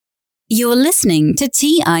You're listening to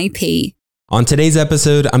TIP. On today's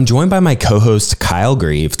episode, I'm joined by my co-host Kyle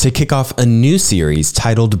Grieve to kick off a new series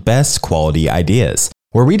titled Best Quality Ideas,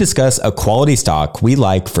 where we discuss a quality stock we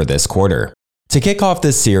like for this quarter. To kick off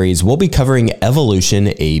this series, we'll be covering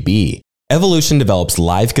Evolution AB. Evolution develops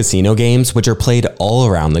live casino games which are played all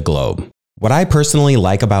around the globe. What I personally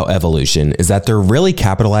like about Evolution is that they're really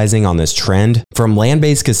capitalizing on this trend from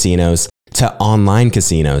land-based casinos to online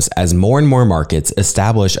casinos as more and more markets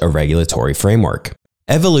establish a regulatory framework.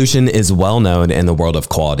 Evolution is well known in the world of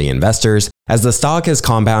quality investors as the stock has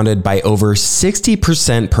compounded by over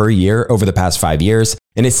 60% per year over the past 5 years,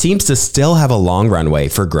 and it seems to still have a long runway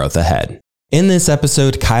for growth ahead. In this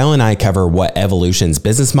episode, Kyle and I cover what Evolution's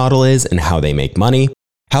business model is and how they make money,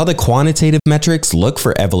 how the quantitative metrics look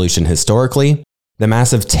for Evolution historically, the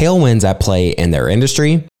massive tailwinds at play in their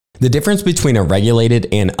industry, the difference between a regulated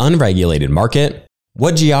and unregulated market,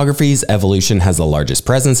 what geographies Evolution has the largest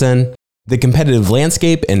presence in, the competitive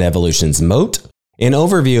landscape in Evolution's moat, an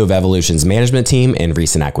overview of Evolution's management team and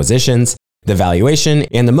recent acquisitions, the valuation,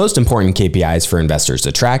 and the most important KPIs for investors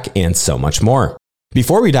to track, and so much more.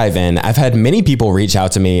 Before we dive in, I've had many people reach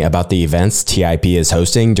out to me about the events TIP is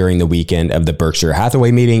hosting during the weekend of the Berkshire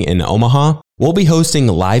Hathaway meeting in Omaha. We'll be hosting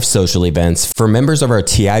live social events for members of our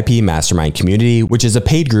TIP Mastermind community, which is a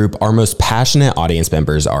paid group our most passionate audience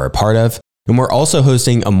members are a part of. And we're also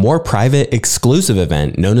hosting a more private, exclusive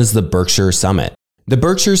event known as the Berkshire Summit. The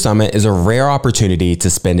Berkshire Summit is a rare opportunity to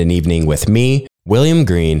spend an evening with me, William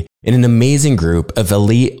Green, and an amazing group of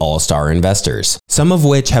elite all-star investors, some of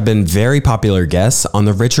which have been very popular guests on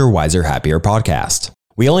the Richer, Wiser, Happier podcast.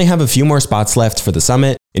 We only have a few more spots left for the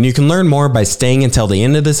summit, and you can learn more by staying until the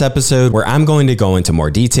end of this episode where I'm going to go into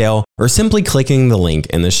more detail, or simply clicking the link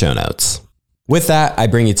in the show notes. With that, I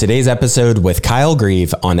bring you today's episode with Kyle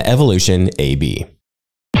Grieve on Evolution AB.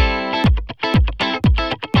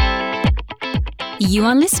 You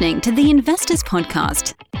are listening to the Investors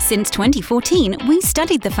Podcast. Since 2014, we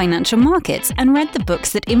studied the financial markets and read the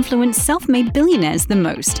books that influence self-made billionaires the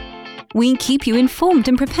most. We keep you informed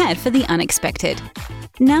and prepared for the unexpected.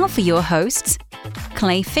 Now for your hosts,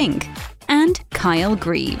 Clay Finck and Kyle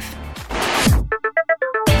Grieve.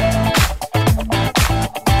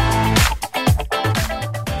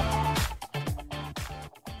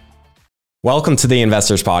 Welcome to the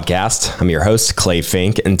Investors Podcast. I'm your host, Clay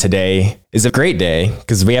Finck, and today is a great day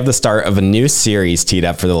because we have the start of a new series teed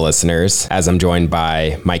up for the listeners as I'm joined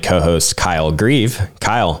by my co-host, Kyle Grieve.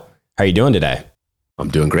 Kyle, how are you doing today? I'm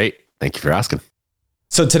doing great. Thank you for asking.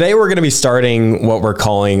 So today we're going to be starting what we're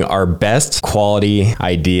calling our Best Quality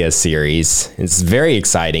Idea series. It's very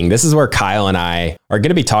exciting. This is where Kyle and I are going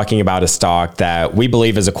to be talking about a stock that we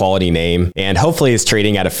believe is a quality name and hopefully is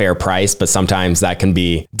trading at a fair price, but sometimes that can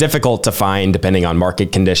be difficult to find depending on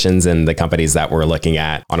market conditions and the companies that we're looking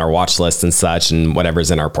at on our watch list and such and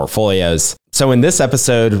whatever's in our portfolios. So in this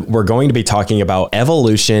episode, we're going to be talking about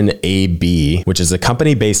Evolution AB, which is a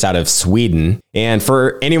company based out of Sweden. And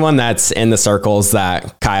for anyone that's in the circles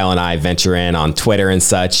that Kyle and I venture in on Twitter and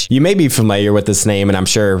such, you may be familiar with this name, and I'm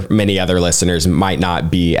sure many other listeners might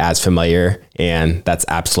not be as familiar, and that's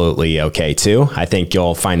absolutely okay too. I think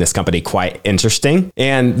you'll find this company quite interesting.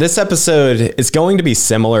 And this episode is going to be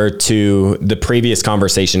similar to the previous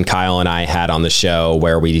conversation Kyle and I had on the show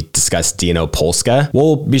where we discussed Dino Polska.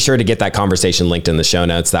 We'll be sure to get that conversation linked in the show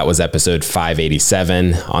notes. That was episode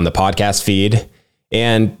 587 on the podcast feed.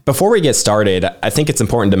 And before we get started, I think it's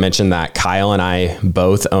important to mention that Kyle and I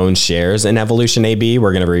both own shares in Evolution AB.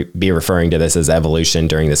 We're going to be referring to this as Evolution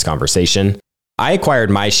during this conversation. I acquired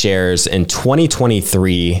my shares in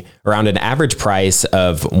 2023 around an average price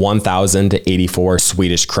of 1,084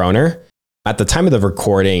 Swedish kroner. At the time of the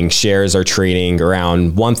recording, shares are trading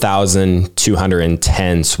around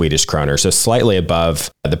 1,210 Swedish kroner, so slightly above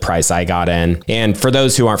the price I got in. And for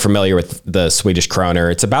those who aren't familiar with the Swedish kroner,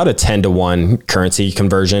 it's about a 10-to-1 currency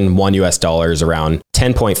conversion. $1 is around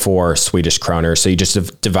 10.4 Swedish kroner. So you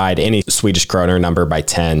just divide any Swedish kroner number by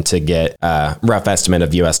 10 to get a rough estimate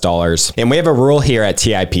of US dollars. And we have a rule here at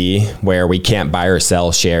TIP where we can't buy or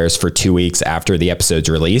sell shares for 2 weeks after the episode's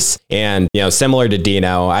release. And, similar to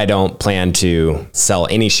Dino, I don't plan to sell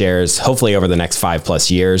any shares, hopefully over the next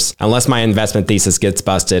 5+ years. Unless my investment thesis gets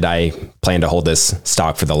busted, I plan to hold this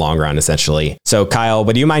stock for the long run, essentially. So Kyle,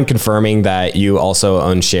 would you mind confirming that you also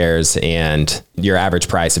own shares and your average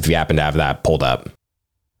price, if you happen to have that pulled up?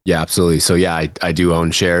 Yeah, absolutely. So yeah, I do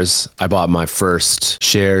own shares. I bought my first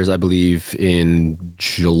shares, I believe, in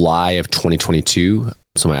July of 2022.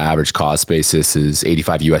 So my average cost basis is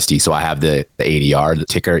 85 USD. So I have the ADR, the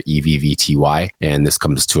ticker EVVTY, and this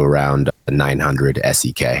comes to around 900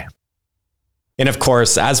 SEK. And of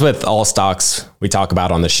course, as with all stocks we talk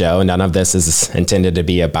about on the show, none of this is intended to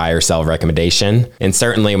be a buy or sell recommendation. And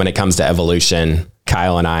certainly when it comes to Evolution,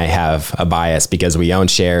 Kyle and I have a bias because we own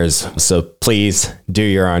shares. So please do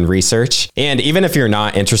your own research. And even if you're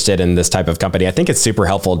not interested in this type of company, I think it's super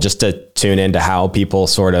helpful just to tune into how people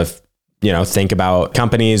sort of, think about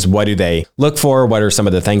companies. What do they look for? What are some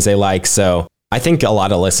of the things they like? So I think a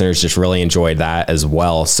lot of listeners just really enjoyed that as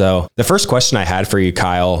well. So the first question I had for you,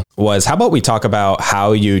 Kyle, was how about we talk about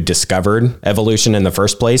how you discovered Evolution in the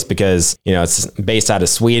first place? Because, it's based out of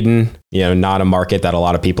Sweden, not a market that a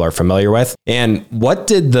lot of people are familiar with. And what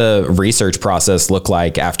did the research process look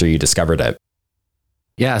like after you discovered it?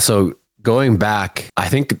 Yeah. So going back, I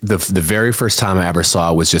think the very first time I ever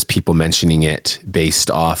saw it was just people mentioning it based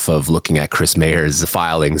off of looking at Chris Mayer's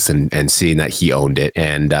filings and seeing that he owned it.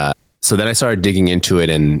 And, so then I started digging into it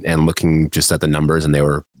and looking just at the numbers, and they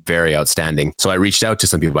were very outstanding. So I reached out to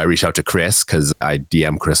some people. I reached out to Chris because I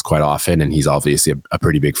DM Chris quite often, and he's obviously a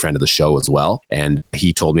pretty big friend of the show as well. And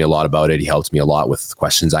he told me a lot about it. He helped me a lot with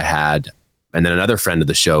questions I had. And then another friend of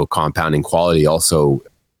the show, Compounding Quality, also,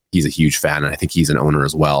 he's a huge fan, and I think he's an owner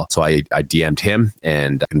as well. So I DM'd him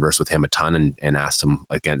and conversed with him a ton and asked him,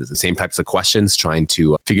 again, the same types of questions, trying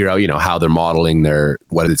to figure out, how they're modeling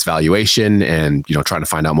what is its valuation, and, trying to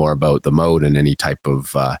find out more about the mode and any type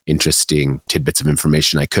of interesting tidbits of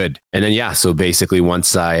information I could. And then, so basically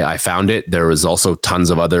once I found it, there was also tons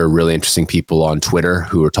of other really interesting people on Twitter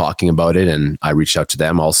who were talking about it. And I reached out to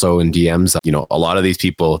them also in DMs. A lot of these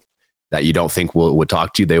people that you don't think would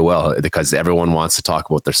talk to you, they will, because everyone wants to talk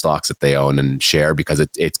about their stocks that they own and share because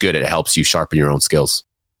it's good. It helps you sharpen your own skills.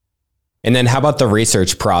 And then how about the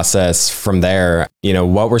research process from there?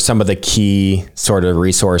 What were some of the key sort of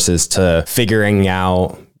resources to figuring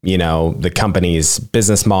out, the company's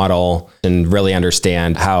business model and really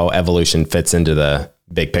understand how Evolution fits into the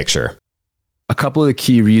big picture? A couple of the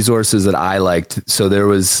key resources that I liked. So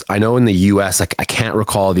I know in the US, I can't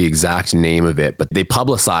recall the exact name of it, but they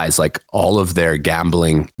publicize all of their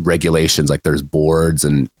gambling regulations, there's boards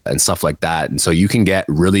and stuff like that. And so you can get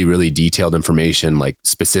really, really detailed information,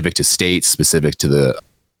 specific to states, specific to the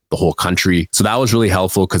whole country. So that was really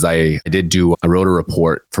helpful because I wrote a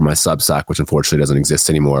report for my Substack, which unfortunately doesn't exist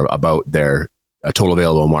anymore, about their a total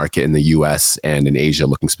available market in the US and in Asia,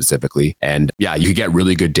 looking specifically. And you could get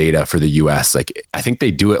really good data for the US. I think they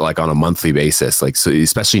do it on a monthly basis. So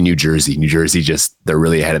especially New Jersey, they're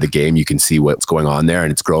really ahead of the game. You can see what's going on there,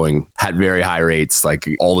 and it's growing at very high rates,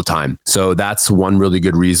 all the time. So that's one really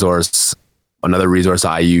good resource. Another resource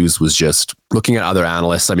I use was just looking at other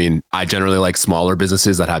analysts. I mean, I generally like smaller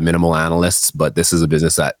businesses that have minimal analysts, but this is a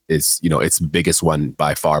business that is, it's the biggest one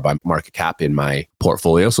by far by market cap in my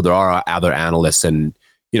portfolio. So there are other analysts, and,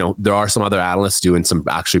 there are some other analysts doing some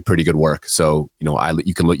actually pretty good work. So,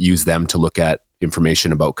 you can use them to look at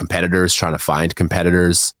information about competitors, trying to find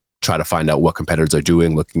competitors, try to find out what competitors are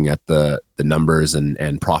doing, looking at the numbers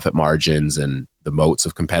and profit margins and the moats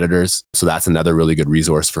of competitors. So that's another really good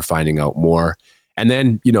resource for finding out more. And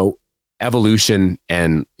then, Evolution,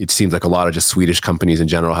 and it seems like a lot of just Swedish companies in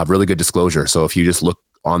general have really good disclosure. So if you just look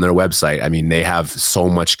on their website, I mean, they have so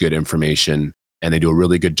much good information, and they do a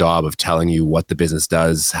really good job of telling you what the business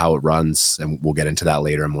does, how it runs. And we'll get into that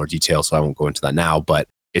later in more detail, so I won't go into that now, but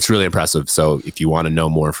it's really impressive. So if you want to know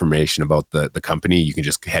more information about the company, you can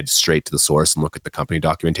just head straight to the source and look at the company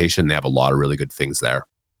documentation. They have a lot of really good things there.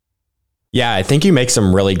 Yeah, I think you make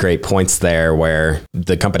some really great points there where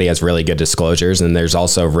the company has really good disclosures, and there's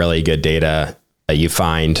also really good data that you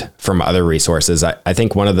find from other resources. I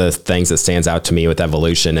think one of the things that stands out to me with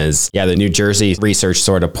Evolution is, the New Jersey research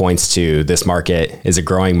sort of points to this market is a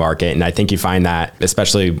growing market. And I think you find that,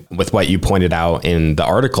 especially with what you pointed out in the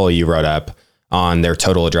article you wrote up on their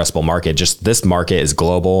total addressable market, just this market is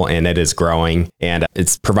global and it is growing, and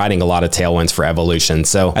it's providing a lot of tailwinds for Evolution.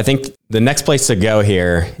 So I think the next place to go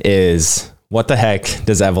here is, what the heck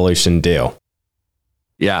does Evolution do?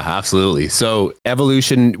 Yeah, absolutely. So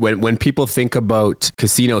Evolution, when people think about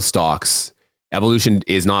casino stocks, Evolution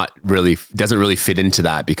doesn't really fit into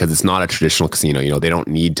that because it's not a traditional casino. They don't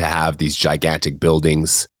need to have these gigantic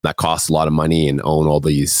buildings that cost a lot of money and own all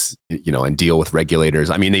these, and deal with regulators.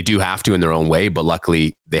 I mean, they do have to in their own way, but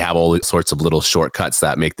luckily they have all sorts of little shortcuts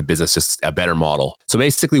that make the business just a better model. So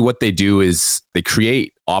basically what they do is they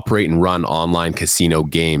create, operate, and run online casino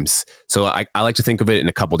games. So I like to think of it in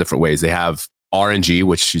a couple different ways. They have RNG,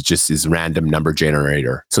 which is random number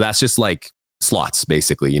generator. So that's just like slots,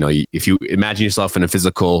 basically. If you imagine yourself in a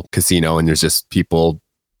physical casino and there's just people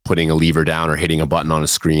putting a lever down or hitting a button on a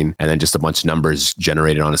screen, and then just a bunch of numbers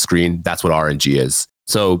generated on a screen, that's what RNG is.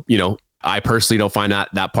 So, I personally don't find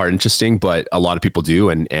that part interesting, but a lot of people do.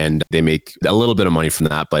 And they make a little bit of money from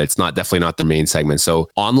that, but it's definitely not their main segment. So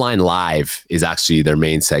online live is actually their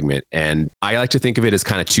main segment. And I like to think of it as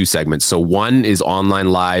kind of two segments. So one is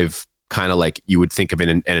online live, kind of like you would think of it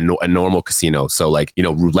in a normal casino. So like,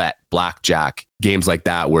 roulette, blackjack, games like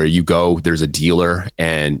that, where you go, there's a dealer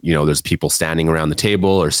and, there's people standing around the table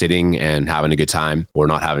or sitting and having a good time or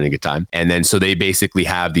not having a good time. And then, so they basically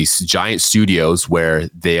have these giant studios where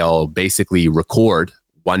they'll basically record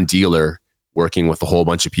one dealer working with a whole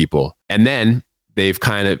bunch of people. And then they're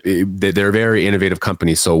a very innovative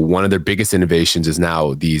company. So one of their biggest innovations is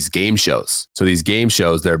now these game shows. So these game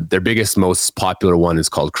shows, their biggest, most popular one is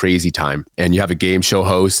called Crazy Time. And you have a game show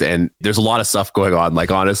host and there's a lot of stuff going on.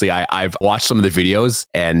 Like, honestly, I've watched some of the videos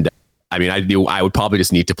and I would probably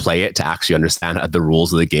just need to play it to actually understand the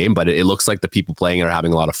rules of the game, but it looks like the people playing it are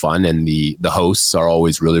having a lot of fun and the hosts are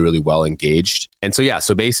always really, really well engaged. And so,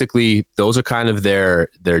 so basically those are kind of their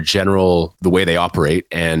general, the way they operate.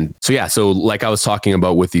 And so like I was talking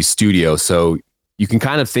about with these studios, so you can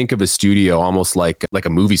kind of think of a studio almost like a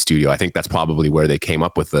movie studio. I think that's probably where they came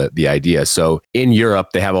up with the idea. So in Europe,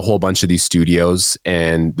 they have a whole bunch of these studios.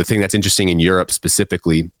 And the thing that's interesting in Europe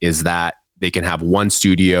specifically is that they can have one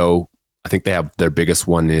studio. I think they have their biggest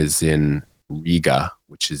one is in Riga,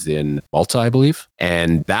 which is in Malta, I believe.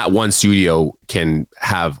 And that one studio can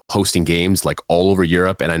have hosting games like all over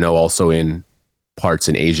Europe. And I know also in parts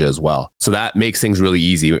in Asia as well. So that makes things really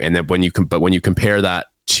easy. And then when you compare that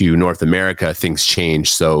to North America, things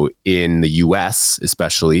change. So in the US,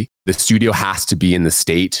 especially, the studio has to be in the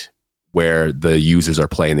state where the users are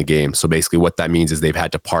playing the game. So basically what that means is they've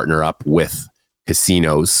had to partner up with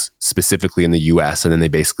casinos specifically in the US, and then they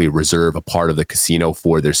basically reserve a part of the casino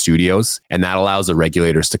for their studios. And that allows the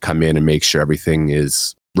regulators to come in and make sure everything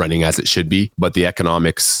is running as it should be. But the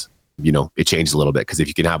economics, it changes a little bit, because if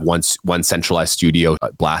you can have one centralized studio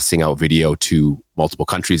blasting out video to multiple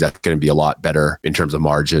countries, that's going to be a lot better in terms of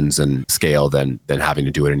margins and scale than having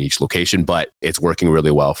to do it in each location. But it's working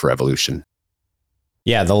really well for Evolution.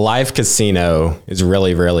 Yeah, the live casino is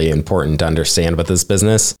really, really important to understand with this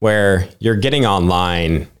business, where you're getting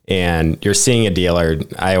online and you're seeing a dealer.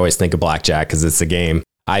 I always think of blackjack because it's a game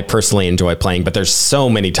I personally enjoy playing, but there's so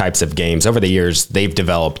many types of games. Over the years, they've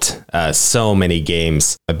developed so many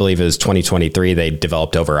games. I believe it was 2023, they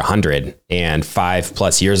developed over 100. And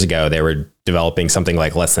 5+ years ago, they were developing something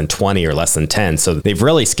like less than 20 or less than 10. So they've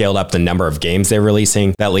really scaled up the number of games they're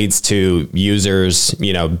releasing. That leads to users,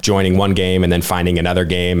 joining one game and then finding another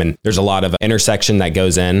game. And there's a lot of intersection that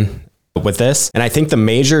goes in with this. And I think the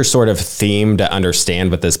major sort of theme to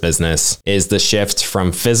understand with this business is the shift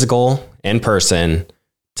from physical, in person,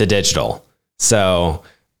 to digital. So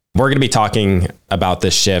we're going to be talking about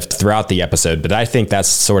this shift throughout the episode, but I think that's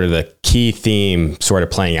sort of the key theme sort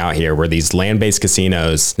of playing out here, where these land-based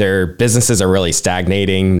casinos, their businesses are really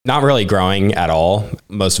stagnating, not really growing at all.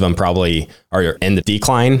 Most of them probably are in the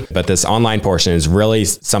decline, but this online portion is really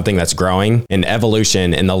something that's growing. And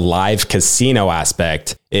Evolution in the live casino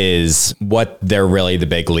aspect is what they're really the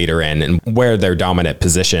big leader in and where their dominant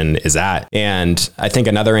position is at. And I think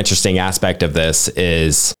another interesting aspect of this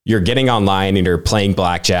is you're getting online and you're playing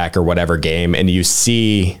blackjack or whatever game, and you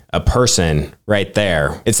see a person right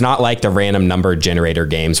there. It's not like the random number generator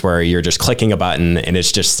games where you're just clicking a button and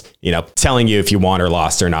it's just, telling you if you won or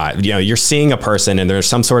lost or not. You're seeing a person and there's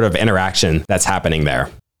some sort of interaction that's happening there.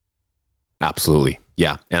 Absolutely.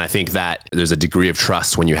 Yeah. And I think that there's a degree of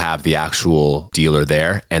trust when you have the actual dealer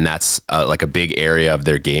there. And that's like a big area of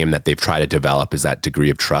their game that they've tried to develop, is that degree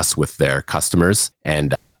of trust with their customers.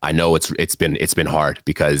 And I know it's been hard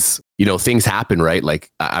because, things happen, right? Like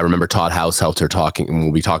I remember Todd Househelter talking, and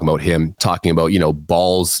we'll be talking about him talking about,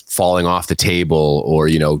 balls falling off the table or,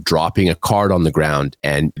 dropping a card on the ground.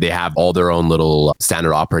 And they have all their own little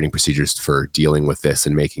standard operating procedures for dealing with this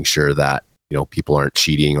and making sure that, people aren't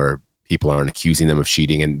cheating or people aren't accusing them of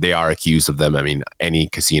cheating, and they are accused of them. I mean, any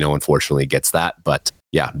casino unfortunately gets that, but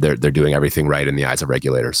yeah, they're doing everything right in the eyes of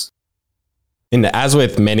regulators. And as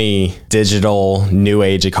with many digital new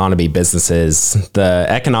age economy businesses, the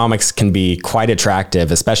economics can be quite attractive,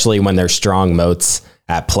 especially when there's strong moats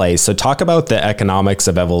at play. So talk about the economics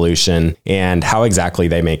of Evolution and how exactly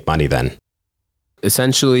they make money then.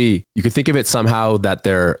 Essentially, you could think of it somehow that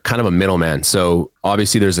they're kind of a middleman. So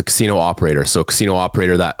obviously there's a casino operator. So a casino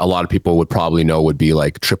operator that a lot of people would probably know would be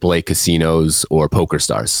like AAA casinos or Poker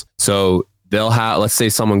Stars. So they'll have, let's say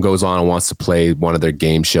someone goes on and wants to play one of their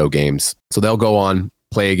game show games. So they'll go on,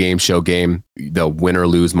 play a game, show game, they'll win or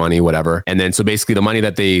lose money, whatever. And then so basically the money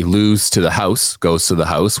that they lose to the house goes to the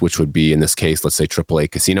house, which would be in this case, let's say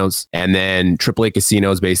AAA casinos. And then AAA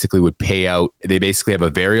casinos basically would pay out, they basically have a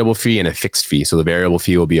variable fee and a fixed fee. So the variable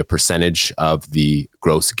fee will be a percentage of the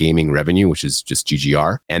gross gaming revenue, which is just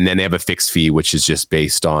GGR. And then they have a fixed fee, which is just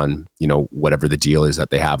based on, whatever the deal is that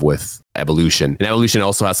they have with Evolution. And Evolution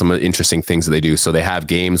also has some interesting things that they do. So they have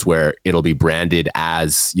games where it'll be branded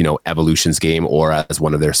as, Evolution's game or as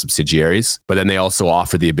one of their subsidiaries. But then they also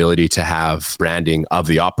offer the ability to have branding of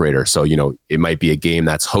the operator. So, it might be a game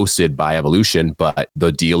that's hosted by Evolution, but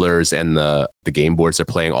the dealers and the game boards they're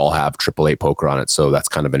playing all have 888 poker on it. So that's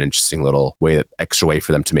kind of an interesting little extra way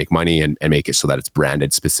for them to make money and make it so that it's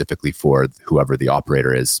branded specifically for whoever the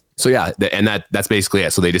operator is. So yeah, and that's basically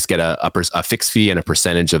it. So they just get a fixed fee and a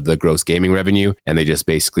percentage of the gross gaming revenue, and they just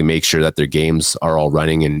basically make sure that their games are all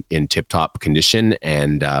running in tip-top condition.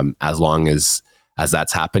 And as long as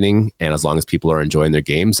that's happening, and as long as people are enjoying their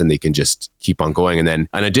games, and they can just keep on going. And then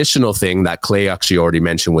an additional thing that Clay actually already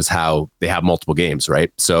mentioned was how they have multiple games,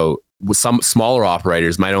 right? So with some smaller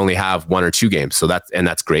operators might only have one or two games. So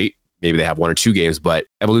that's great. Maybe they have one or two games, but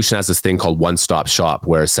Evolution has this thing called one-stop shop,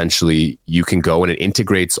 where essentially you can go and it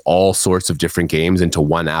integrates all sorts of different games into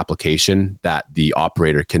one application that the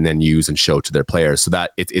operator can then use and show to their players. So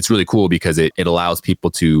that it's really cool because it allows people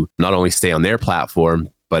to not only stay on their platform,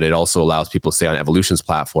 but it also allows people to stay on Evolution's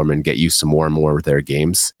platform and get used to more and more of their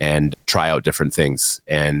games and try out different things.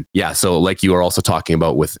 And yeah, so like you were also talking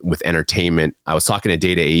about with entertainment, I was talking to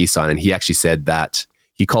Data Aeson, and he actually said that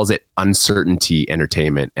he calls it uncertainty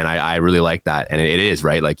entertainment. And I really like that. And it is,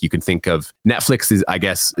 right? Like you can think of Netflix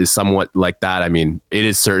is somewhat like that. I mean, it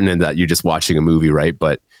is certain in that you're just watching a movie, right?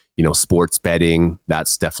 But, sports betting,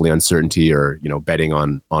 that's definitely uncertainty, or, betting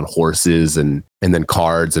on horses and then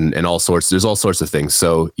cards and all sorts. There's all sorts of things.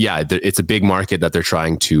 So yeah, it's a big market that they're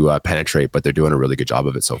trying to penetrate, but they're doing a really good job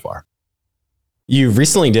of it so far. You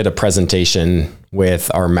recently did a presentation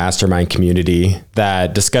with our mastermind community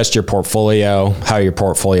that discussed your portfolio, how your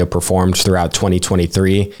portfolio performed throughout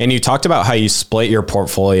 2023. And you talked about how you split your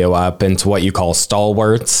portfolio up into what you call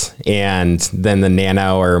stalwarts and then the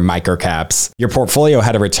nano or micro caps. Your portfolio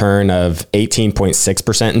had a return of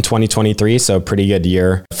 18.6% in 2023. So a pretty good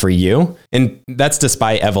year for you. And that's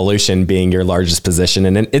despite Evolution being your largest position.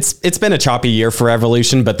 And it's been a choppy year for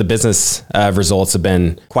Evolution, but the business results have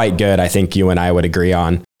been quite good. I think you and I would agree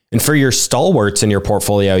on. And for your stalwarts in your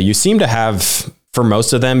portfolio, you seem to have, for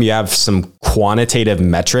most of them, you have some quantitative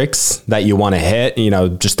metrics that you want to hit,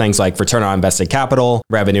 just things like return on invested capital,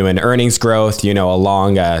 revenue and earnings growth, a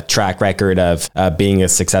long track record of being a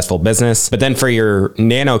successful business. But then for your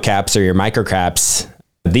nano caps or your micro caps,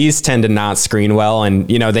 these tend to not screen well. And,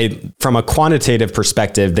 they, from a quantitative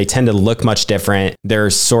perspective, they tend to look much different.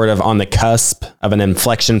 They're sort of on the cusp of an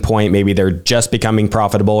inflection point. Maybe they're just becoming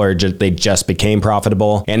profitable, or they just became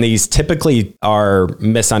profitable. And these typically are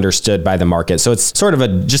misunderstood by the market. So it's sort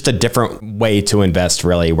of just a different way to invest,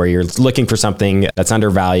 really, where you're looking for something that's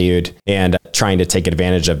undervalued and trying to take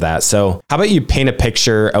advantage of that. So how about you paint a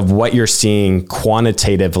picture of what you're seeing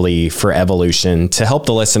quantitatively for Evolution to help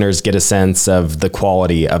the listeners get a sense of the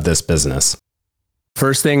quality of this business?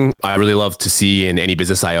 First thing I really love to see in any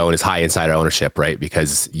business I own is high insider ownership, right?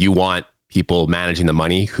 Because you want people managing the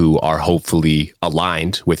money who are hopefully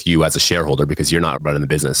aligned with you as a shareholder, because you're not running the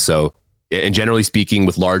business. So, and generally speaking,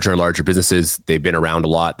 with larger and larger businesses, they've been around a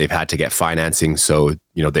lot. They've had to get financing. So,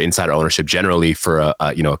 the insider ownership generally for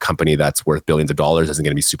a company that's worth billions of dollars isn't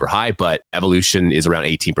going to be super high, but Evolution is around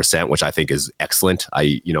 18%, which I think is excellent.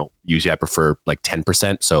 Usually I prefer like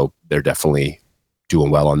 10%. So they're definitely doing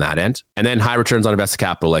well on that end. And then high returns on invested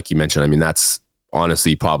capital, like you mentioned. I mean, that's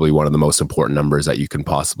honestly probably one of the most important numbers that you can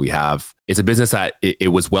possibly have. It's a business that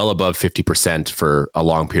it was well above 50% for a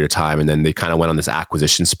long period of time. And then they kind of went on this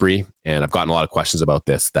acquisition spree. And I've gotten a lot of questions about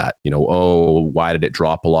this, that, why did it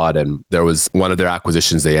drop a lot? And there was one of their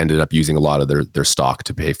acquisitions, they ended up using a lot of their stock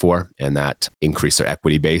to pay for, and that increased their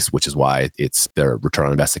equity base, which is why their return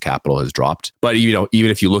on invested capital has dropped. But, even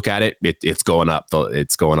if you look at it, it's going up.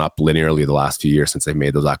 It's going up linearly the last few years since they've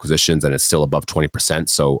made those acquisitions, and it's still above 20%.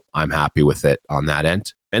 So I'm happy with it on that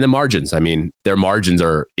end. And the margins, their margins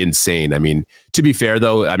are insane. To be fair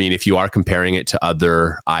though, if you are comparing it to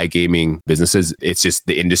other iGaming businesses, it's just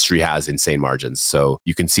the industry has insane margins. So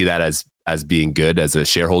you can see that as being good as a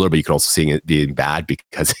shareholder, but you can also see it being bad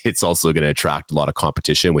because it's also going to attract a lot of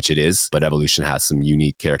competition, which it is. But Evolution has some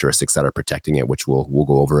unique characteristics that are protecting it, which we'll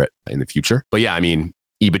go over it in the future. But yeah,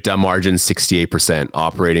 EBITDA margins 68%,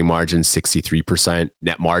 operating margins 63%,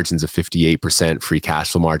 net margins of 58%, free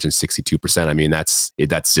cash flow margins 62%. I mean, that's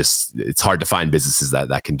just, it's hard to find businesses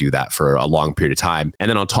that can do that for a long period of time. And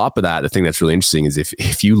then on top of that, the thing that's really interesting is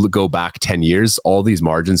if you go back 10 years, all these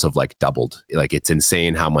margins have like doubled. Like it's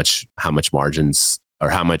insane how much margins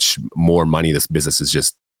or how much more money this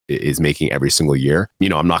business is making every single year. You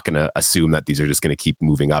know, I'm not going to assume that these are just going to keep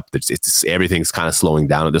moving up. Everything's kind of slowing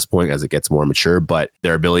down at this point as it gets more mature, but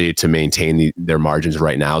their ability to maintain their margins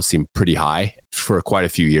right now seem pretty high for quite a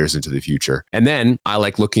few years into the future. And then I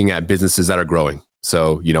like looking at businesses that are growing.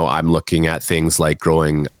 So, you know, I'm looking at things like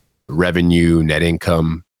growing revenue, net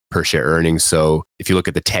income, per share earnings. So if you look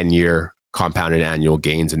at the 10-year compounded annual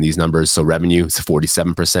gains in these numbers. So revenue is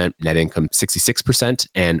 47%, net income 66%,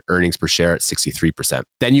 and earnings per share at 63%.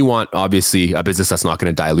 Then you want obviously a business that's not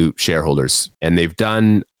going to dilute shareholders. And they've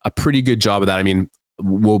done a pretty good job of that. I mean,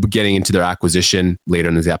 we'll be getting into their acquisition later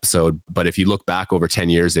in this episode, but if you look back over 10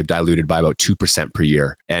 years, they've diluted by about 2% per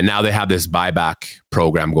year. And now they have this buyback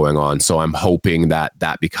program going on. So I'm hoping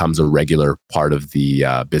that becomes a regular part of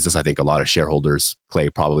the business. I think a lot of shareholders, Clay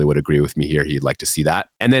probably would agree with me here. He'd like to see that.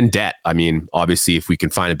 And then debt. I mean, obviously, if we can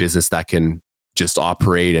find a business that can just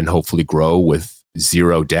operate and hopefully grow with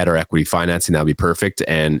zero debt or equity financing, that'd be perfect.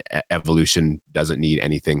 And Evolution doesn't need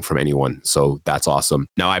anything from anyone. So that's awesome.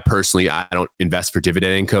 Now, I don't invest for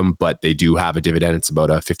dividend income, but they do have a dividend. It's about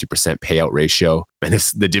a 50% payout ratio. And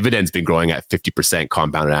the dividend's been growing at 50%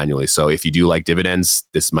 compounded annually. So if you do like dividends,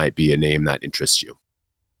 this might be a name that interests you.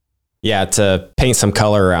 Yeah, to paint some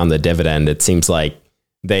color around the dividend, it seems like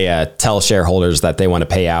they tell shareholders that they want to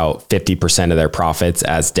pay out 50% of their profits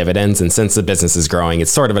as dividends. And since the business is growing,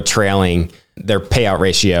 it's sort of a trailing. Their payout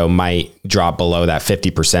ratio might drop below that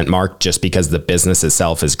 50% mark just because the business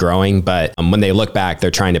itself is growing. But when they look back,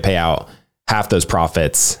 they're trying to pay out half those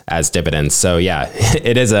profits as dividends. So yeah,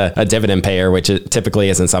 it is a dividend payer, which typically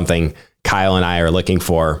isn't something Kyle and I are looking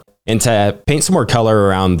for. And to paint some more color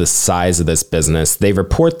around the size of this business, they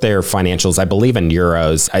report their financials, I believe, in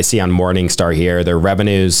euros. I see on Morningstar here, their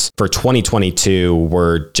revenues for 2022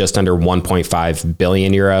 were just under 1.5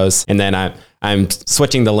 billion euros. And then I'm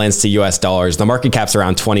switching the lens to US dollars. The market cap's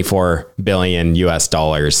around 24 billion US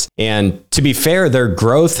dollars. And to be fair, their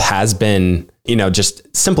growth has been,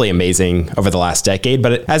 just simply amazing over the last decade.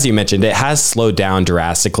 But as you mentioned, it has slowed down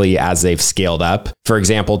drastically as they've scaled up. For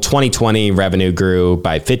example, 2020 revenue grew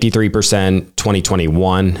by 53%.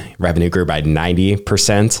 2021 revenue grew by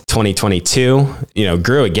 90%. 2022,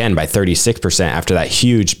 grew again by 36% after that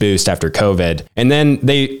huge boost after COVID. And then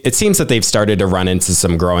it seems that they've started to run into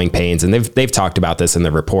some growing pains, and they've talked about this in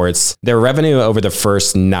the reports. Their revenue over the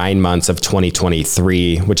first 9 months of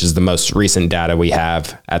 2023, which is the most recent data we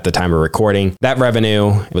have at the time of recording, that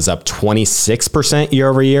revenue was up 26% year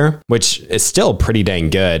over year, which is still pretty dang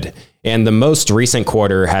good. And the most recent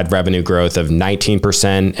quarter had revenue growth of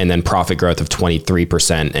 19% and then profit growth of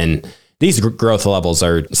 23%. And these growth levels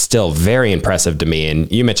are still very impressive to me.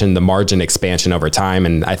 And you mentioned the margin expansion over time.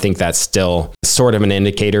 And I think that's still sort of an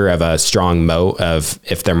indicator of a strong moat of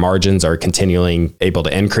if their margins are continually able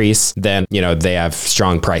to increase, then, they have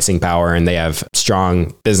strong pricing power and they have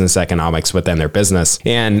strong business economics within their business.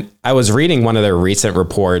 And I was reading one of their recent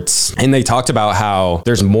reports and they talked about how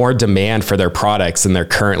there's more demand for their products than they're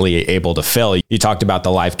currently able to fill. You talked about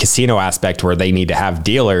the live casino aspect where they need to have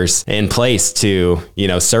dealers in place to,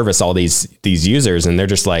 service all these users. And they're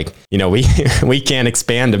just like, we can't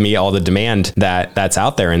expand to meet all the demand that's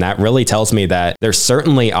out there. And that really tells me that they're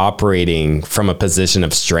certainly operating from a position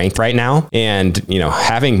of strength right now. And,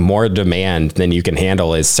 having more demand than you can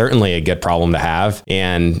handle is certainly a good problem to have.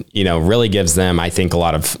 And, really gives them, I think, a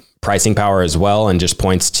lot of pricing power as well, and just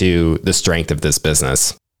points to the strength of this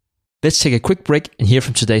business. Let's take a quick break and hear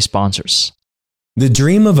from today's sponsors. The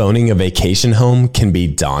dream of owning a vacation home can be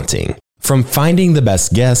daunting. From finding the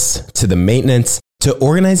best guests, to the maintenance, to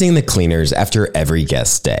organizing the cleaners after every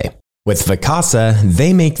guest stay. With Vacasa,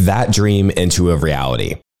 they make that dream into a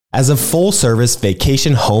reality. As a full-service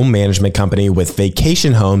vacation home management company with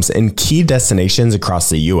vacation homes in key destinations across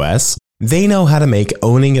the US, they know how to make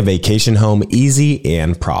owning a vacation home easy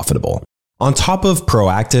and profitable. On top of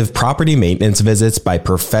proactive property maintenance visits by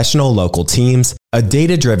professional local teams, a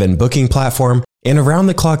data-driven booking platform, and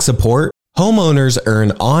around-the-clock support, homeowners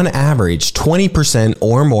earn on average 20%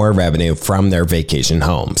 or more revenue from their vacation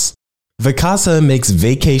homes. Vacasa makes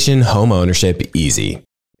vacation home ownership easy.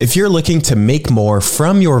 If you're looking to make more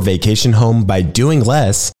from your vacation home by doing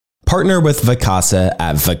less, partner with Vacasa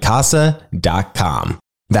at vacasa.com.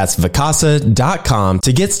 That's vacasa.com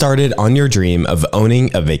to get started on your dream of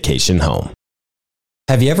owning a vacation home.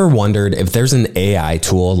 Have you ever wondered if there's an AI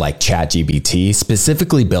tool like ChatGPT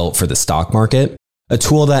specifically built for the stock market? A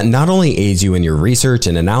tool that not only aids you in your research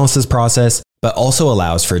and analysis process, but also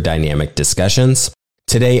allows for dynamic discussions?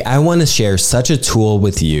 Today, I want to share such a tool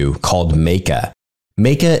with you called Meka.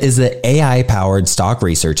 Meka is an AI-powered stock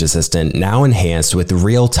research assistant now enhanced with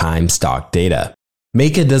real-time stock data.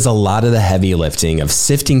 Meka does a lot of the heavy lifting of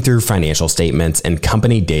sifting through financial statements and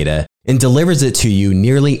company data and delivers it to you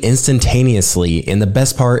nearly instantaneously, and the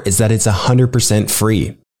best part is that it's 100%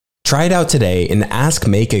 free. Try it out today and ask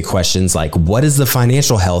Meka questions like, what is the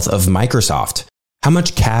financial health of Microsoft? How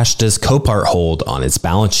much cash does Copart hold on its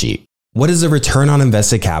balance sheet? What is the return on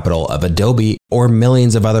invested capital of Adobe, or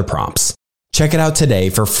millions of other prompts? Check it out today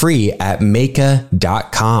for free at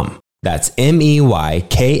Meka.com. That's MEYKA.com.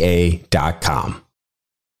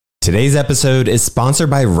 Today's episode is sponsored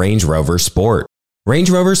by Range Rover Sport.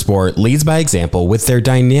 Range Rover Sport leads by example with their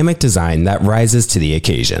dynamic design that rises to the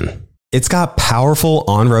occasion. It's got powerful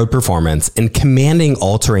on-road performance and commanding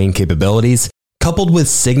all-terrain capabilities, coupled with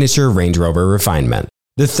signature Range Rover refinement.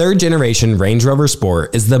 The third generation Range Rover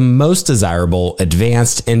Sport is the most desirable,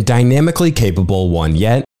 advanced, and dynamically capable one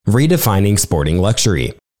yet, redefining sporting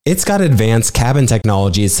luxury. It's got advanced cabin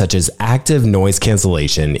technologies such as active noise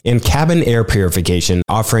cancellation and cabin air purification,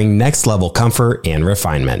 offering next-level comfort and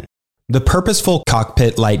refinement. The purposeful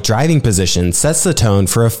cockpit-like driving position sets the tone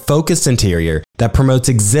for a focused interior that promotes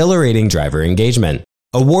exhilarating driver engagement.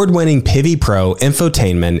 Award-winning Pivi Pro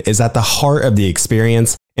infotainment is at the heart of the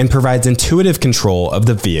experience and provides intuitive control of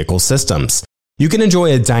the vehicle systems. You can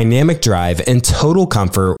enjoy a dynamic drive and total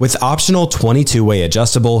comfort with optional 22-way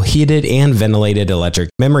adjustable, heated and ventilated electric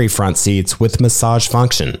memory front seats with massage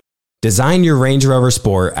function. Design your Range Rover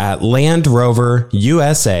Sport at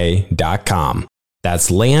LandRoverUSA.com.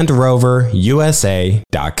 That's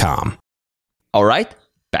LandRoverUSA.com. All right,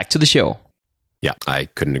 back to the show. Yeah, I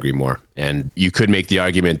couldn't agree more. And you could make the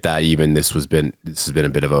argument that even this has been a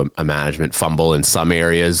bit of a management fumble in some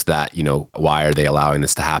areas that, why are they allowing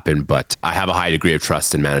this to happen? But I have a high degree of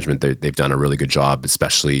trust in management. They've done a really good job,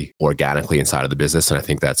 especially organically inside of the business. And I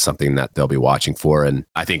think that's something that they'll be watching for. And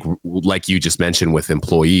I think, like you just mentioned with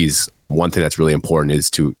employees, one thing that's really important is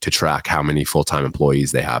to track how many full-time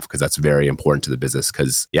employees they have, because that's very important to the business.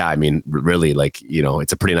 Because really,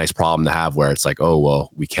 it's a pretty nice problem to have where it's like, oh, well,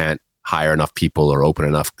 we can't hire enough people or open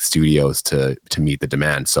enough studios to meet the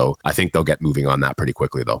demand. So I think they'll get moving on that pretty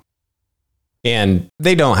quickly though. And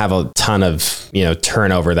they don't have a ton of,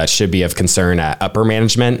 turnover that should be of concern at upper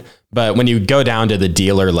management. But when you go down to the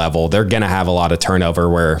dealer level, they're going to have a lot of turnover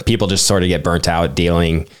where people just sort of get burnt out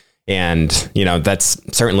dealing. And, that's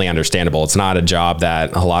certainly understandable. It's not a job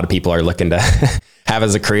that a lot of people are looking to have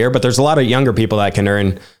as a career, but there's a lot of younger people that can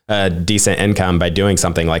earn a decent income by doing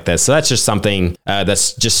something like this. So that's just something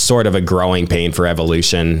that's just sort of a growing pain for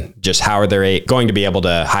Evolution. Just how are they going to be able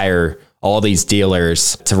to hire all these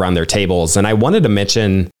dealers to run their tables? And I wanted to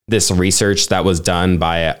mention this research that was done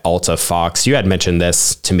by Alta Fox. You had mentioned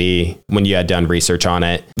this to me when you had done research on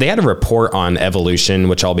it. They had a report on Evolution,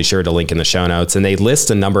 which I'll be sure to link in the show notes. And they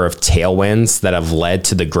list a number of tailwinds that have led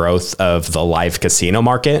to the growth of the live casino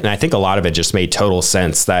market. And I think a lot of it just made total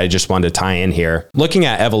sense that I just wanted to tie in here. Looking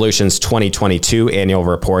at Evolution's 2022 annual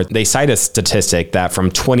report, they cite a statistic that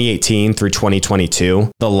from 2018 through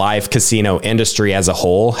 2022, the live casino industry as a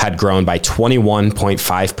whole had grown by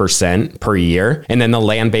 21.5% per year. And then the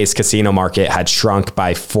land-based casino market had shrunk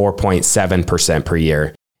by 4.7% per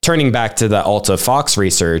year. Turning back to the Alta Fox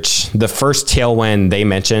research, the first tailwind they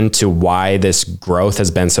mentioned to why this growth has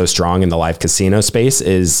been so strong in the live casino space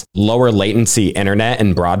is lower latency internet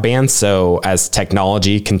and broadband. So as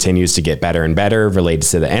technology continues to get better and better related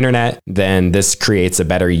to the internet, then this creates a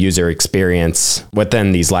better user experience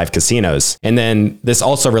within these live casinos. And then this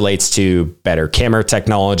also relates to better camera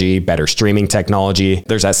technology, better streaming technology.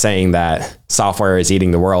 There's that saying that software is eating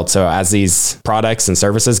the world. So as these products and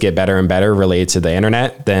services get better and better related to the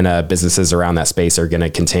internet, then businesses around that space are going to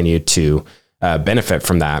continue to benefit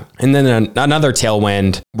from that. And then another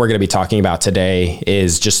tailwind we're going to be talking about today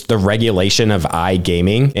is just the regulation of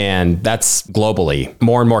iGaming. And that's globally.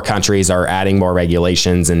 More and more countries are adding more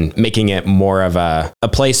regulations and making it more of a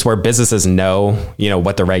place where businesses know,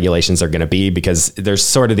 what the regulations are going to be, because there's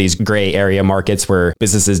sort of these gray area markets where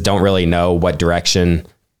businesses don't really know what direction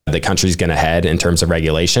the country's going to head in terms of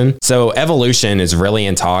regulation. So Evolution is really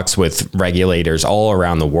in talks with regulators all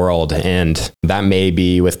around the world. And that may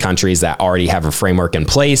be with countries that already have a framework in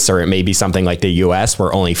place, or it may be something like the US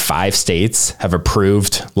where only 5 states have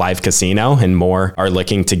approved live casino and more are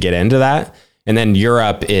looking to get into that. And then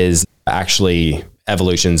Europe is actually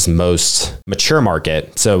Evolution's most mature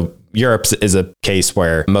market. So Europe is a case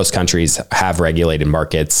where most countries have regulated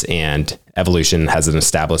markets and Evolution has an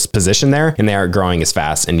established position there, and they aren't growing as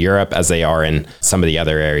fast in Europe as they are in some of the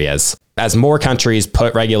other areas. As more countries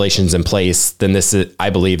put regulations in place, then this, I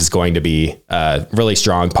believe, is going to be a really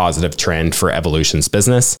strong positive trend for Evolution's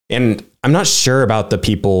business. And I'm not sure about the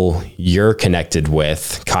people you're connected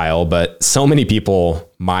with, Kyle, but so many people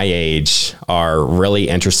my age are really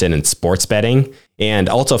interested in sports betting. And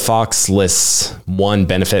Alta Fox lists one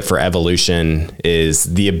benefit for Evolution is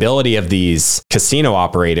the ability of these casino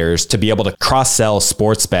operators to be able to cross-sell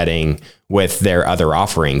sports betting with their other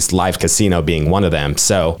offerings, live casino being one of them.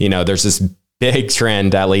 So, there's this big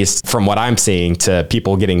trend, at least from what I'm seeing, to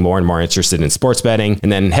people getting more and more interested in sports betting.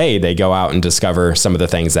 And then, hey, they go out and discover some of the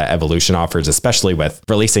things that Evolution offers, especially with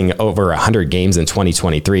releasing over 100 games in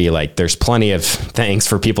 2023. Like, there's plenty of things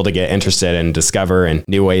for people to get interested in, discover, and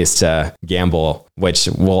new ways to gamble, which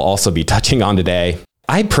we'll also be touching on today.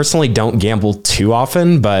 I personally don't gamble too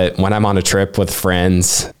often, but when I'm on a trip with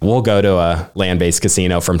friends, we'll go to a land-based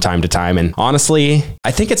casino from time to time. And honestly,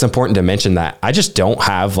 I think it's important to mention that I just don't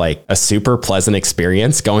have like a super pleasant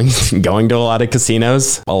experience going to a lot of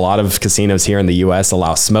casinos. A lot of casinos here in the US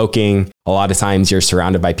allow smoking. A lot of times you're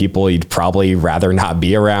surrounded by people you'd probably rather not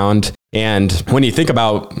be around. And when you think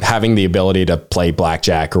about having the ability to play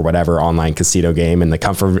blackjack or whatever online casino game in the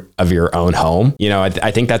comfort of your own home,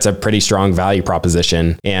 I think that's a pretty strong value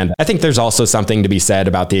proposition. And I think there's also something to be said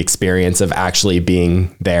about the experience of actually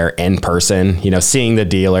being there in person, seeing the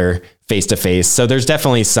dealer face to face. So there's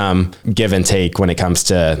definitely some give and take when it comes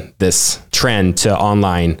to this trend to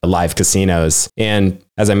online live casinos. And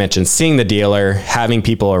as I mentioned, seeing the dealer, having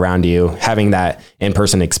people around you, having that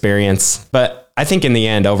in-person experience. But I think in the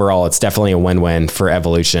end, overall, it's definitely a win-win for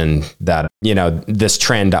Evolution that, this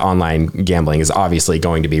trend to online gambling is obviously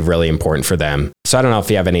going to be really important for them. So I don't know if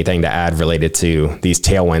you have anything to add related to these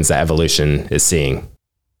tailwinds that Evolution is seeing.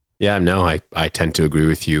 Yeah, no, I tend to agree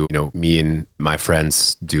with you. Me and my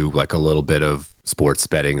friends do like a little bit of sports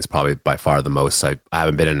betting is probably by far the most. I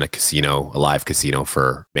haven't been in a live casino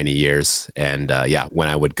for many years. And when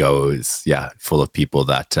I would go, it was full of people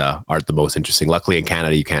that aren't the most interesting. Luckily in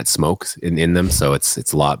Canada, you can't smoke in them. So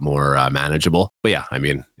it's a lot more manageable. But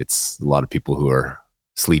it's a lot of people who are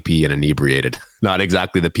sleepy and inebriated. Not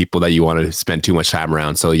exactly the people that you want to spend too much time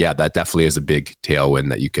around. So that definitely is a big tailwind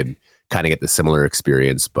that you could kind of get the similar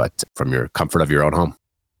experience, but from your comfort of your own home.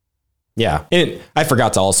 Yeah. And I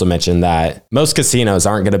forgot to also mention that most casinos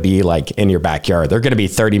aren't going to be like in your backyard. They're going to be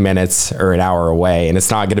 30 minutes or an hour away, and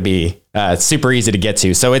it's not going to be super easy to get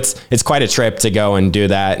to. So it's quite a trip to go and do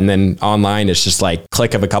that. And then online, it's just like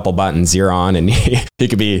click of a couple buttons, you're on, and you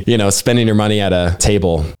could be, spending your money at a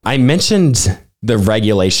table. I mentioned the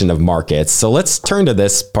regulation of markets. So let's turn to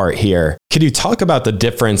this part here. Could you talk about the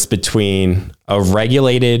difference between a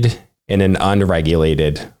regulated and an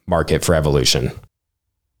unregulated market for Evolution?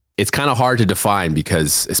 It's kind of hard to define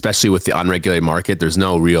because, especially with the unregulated market, there's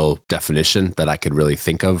no real definition that I could really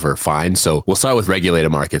think of or find. So we'll start with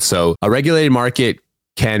regulated markets. So a regulated market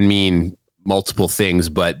can mean multiple things,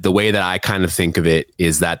 but the way that I kind of think of it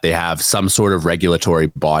is that they have some sort of regulatory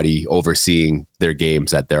body overseeing their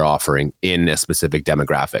games that they're offering in a specific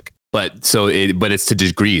demographic. But it's to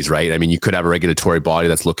degrees, right? I mean, you could have a regulatory body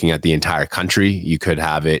that's looking at the entire country. You could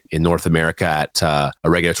have it in North America at a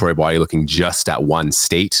regulatory body looking just at one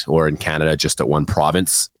state, or in Canada, just at one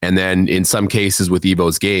province. And then in some cases with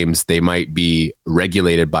Evo's games, they might be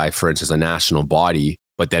regulated by, for instance, a national body,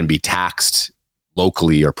 but then be taxed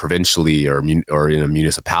locally or provincially or in a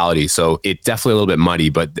municipality. So it's definitely a little bit muddy.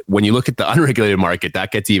 But when you look at the unregulated market,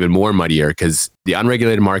 that gets even more muddier because the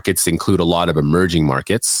unregulated markets include a lot of emerging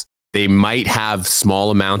markets. They might have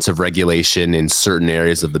small amounts of regulation in certain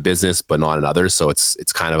areas of the business, but not in others. So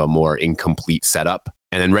it's kind of a more incomplete setup.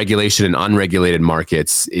 And then regulation in unregulated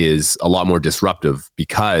markets is a lot more disruptive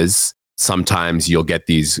because sometimes you'll get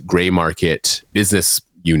these gray market business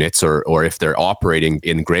units, or if they're operating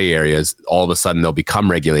in gray areas, all of a sudden they'll become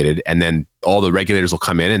regulated. And then all the regulators will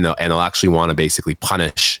come in and they'll actually want to basically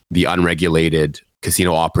punish the unregulated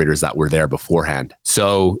casino operators that were there beforehand.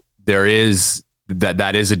 So there is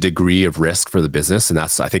that is a degree of risk for the business. And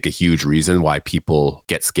that's, I think, a huge reason why people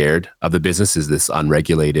get scared of the business is this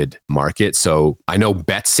unregulated market. So I know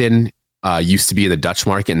Betson used to be in the Dutch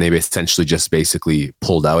market and they've essentially just basically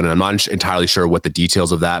pulled out. And I'm not entirely sure what the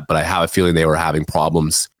details of that, but I have a feeling they were having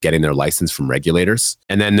problems getting their license from regulators.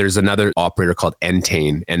 And then there's another operator called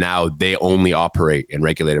Entain, and now they only operate in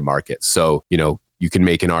regulated markets. So, you can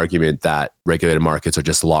make an argument that regulated markets are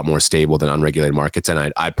just a lot more stable than unregulated markets.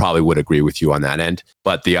 And I probably would agree with you on that end.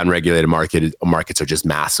 But the unregulated markets are just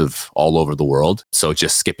massive all over the world. So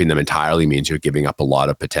just skipping them entirely means you're giving up a lot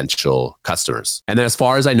of potential customers. And then as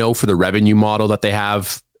far as I know, for the revenue model that they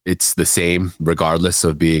have, it's the same regardless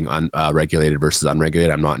of being regulated versus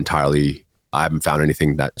unregulated. I haven't found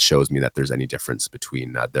anything that shows me that there's any difference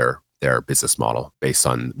between their business model based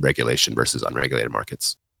on regulation versus unregulated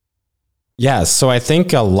markets. Yeah, so I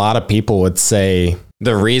think a lot of people would say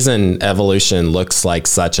the reason Evolution looks like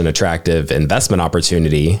such an attractive investment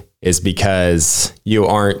opportunity is because you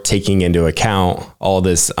aren't taking into account all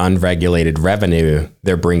this unregulated revenue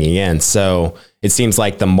they're bringing in. So it seems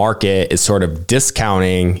like the market is sort of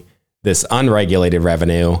discounting this unregulated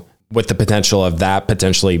revenue with the potential of that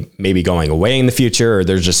potentially maybe going away in the future, or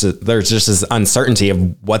there's just this uncertainty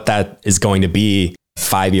of what that is going to be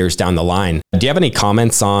 5 years down the line. Do you have any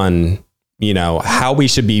comments on, how we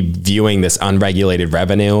should be viewing this unregulated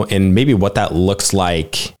revenue and maybe what that looks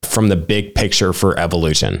like from the big picture for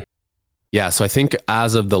Evolution? Yeah, so I think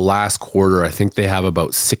as of the last quarter, I think they have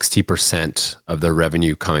about 60% of their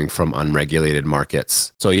revenue coming from unregulated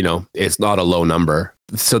markets. So, it's not a low number.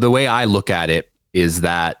 So the way I look at it is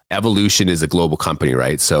that Evolution is a global company,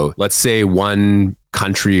 right? So let's say one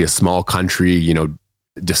country, a small country,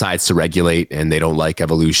 decides to regulate and they don't like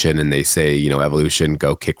Evolution and they say, Evolution,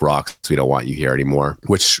 go kick rocks. We don't want you here anymore,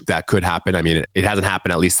 which that could happen. I mean, it hasn't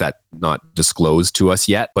happened, at least that not disclosed to us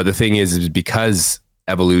yet. But the thing is because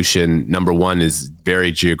Evolution, number one, is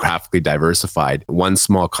very geographically diversified. One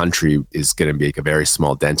small country is going to make a very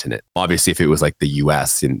small dent in it. Obviously, if it was like the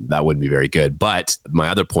US, that wouldn't be very good. But my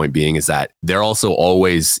other point being is that they're also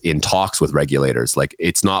always in talks with regulators. Like,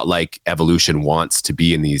 it's not like Evolution wants to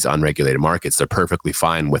be in these unregulated markets. They're perfectly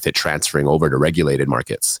fine with it transferring over to regulated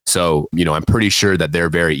markets. So, I'm pretty sure that they're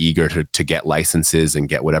very eager to get licenses and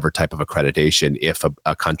get whatever type of accreditation if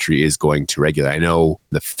a country is going to regulate. I know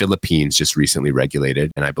the Philippines just recently regulated,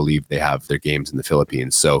 and I believe they have their games in the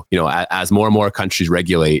Philippines. So, as more and more countries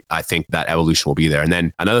regulate, I think that Evolution will be there. And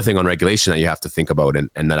then another thing on regulation that you have to think about,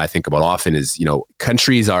 and that I think about often is,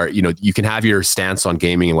 countries are, you can have your stance on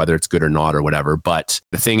gaming and whether it's good or not or whatever. But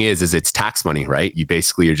the thing is it's tax money, right? You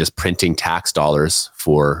basically are just printing tax dollars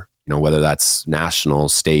for, whether that's national,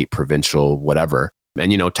 state, provincial, whatever.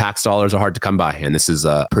 And, tax dollars are hard to come by. And this is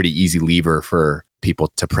a pretty easy lever for people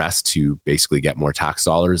to press to basically get more tax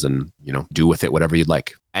dollars and, do with it whatever you'd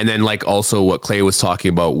like. And then also what Clay was talking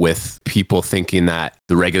about with people thinking that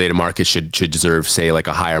the regulated market should deserve, say, like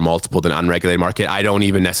a higher multiple than unregulated market. I don't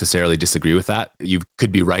even necessarily disagree with that. You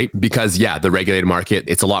could be right because the regulated market,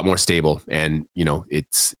 it's a lot more stable and,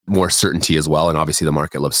 it's more certainty as well. And obviously the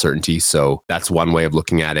market loves certainty. So that's one way of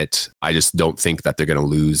looking at it. I just don't think that they're going to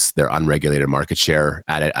lose their unregulated market share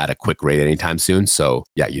at a quick rate anytime soon. So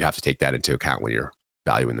you'd have to take that into account when you're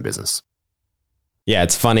valuing the business. Yeah,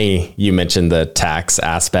 it's funny you mentioned the tax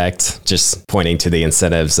aspect, just pointing to the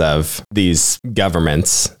incentives of these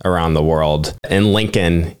governments around the world. In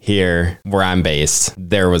Lincoln, here where I'm based,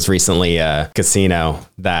 there was recently a casino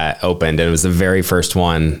that opened. It was the very first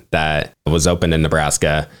one that was opened in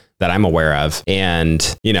Nebraska that I'm aware of.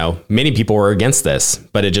 And, many people were against this,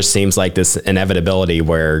 but it just seems like this inevitability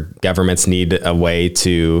where governments need a way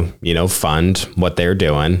to, fund what they're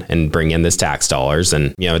doing and bring in this tax dollars.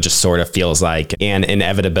 And, it just sort of feels like an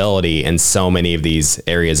inevitability in so many of these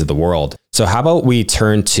areas of the world. So how about we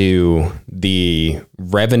turn to the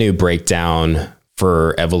revenue breakdown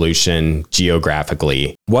for Evolution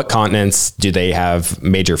geographically? What continents do they have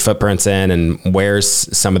major footprints in, and where's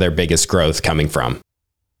some of their biggest growth coming from?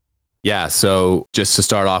 Yeah. So just to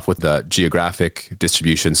start off with the geographic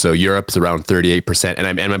distribution. So Europe's around 38%.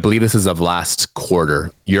 And I believe this is of last quarter.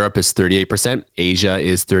 Europe is 38%. Asia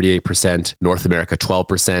is 38%. North America,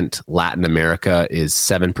 12%. Latin America is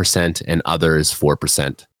 7%. And others,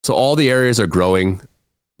 4%. So all the areas are growing.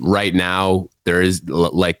 Right now, there is,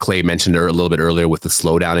 like Clay mentioned a little bit earlier, with the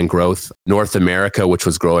slowdown in growth. North America, which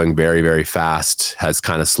was growing very, very fast, has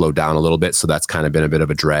kind of slowed down a little bit. So that's kind of been a bit of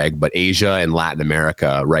a drag. But Asia and Latin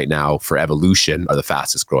America right now for Evolution are the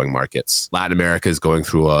fastest growing markets. Latin America is going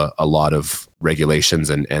through a lot of regulations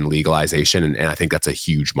and legalization. And I think that's a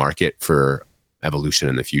huge market for Evolution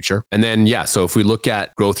in the future. And then, so if we look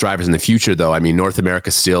at growth drivers in the future, though, I mean, North America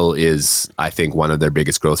still is, I think, one of their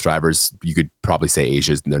biggest growth drivers. You could probably say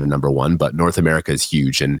Asia is their number one, but North America is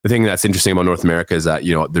huge. And the thing that's interesting about North America is that,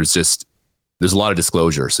 there's a lot of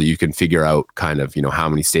disclosure. So you can figure out kind of, how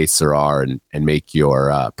many states there are and make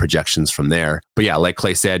your projections from there. But like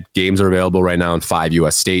Clay said, games are available right now in 5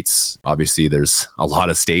 US states. Obviously, there's a lot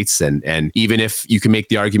of states. And even if you can make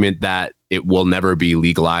the argument that it will never be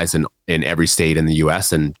legalized in in every state in the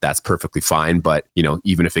US, and that's perfectly fine. But,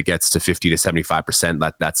 even if it gets to 50 to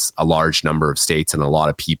 75%, that's a large number of states and a lot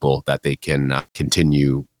of people that they can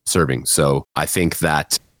continue serving. So I think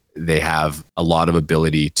that they have a lot of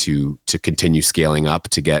ability to continue scaling up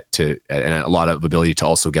and a lot of ability to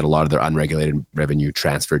also get a lot of their unregulated revenue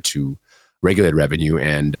transferred to regulated revenue.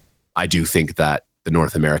 And I do think that the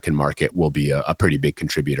North American market will be a pretty big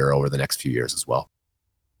contributor over the next few years as well.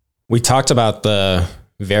 We talked about the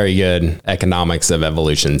very good economics of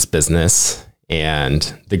Evolution's business, and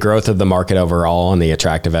the growth of the market overall and the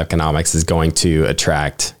attractive economics is going to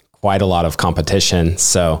attract quite a lot of competition.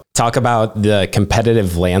 So talk about the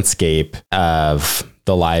competitive landscape of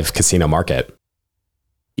the live casino market.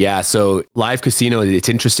 Yeah, so live casino, it's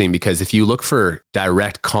interesting because if you look for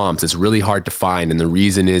direct comps, it's really hard to find. And the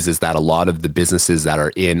reason is that a lot of the businesses that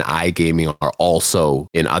are in iGaming are also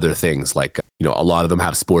in other things. Like, a lot of them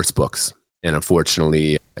have sports books. And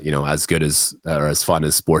unfortunately, as good as or as fun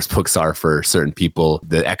as sports books are for certain people,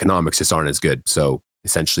 the economics just aren't as good. So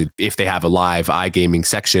essentially, if they have a live iGaming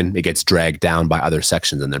section, it gets dragged down by other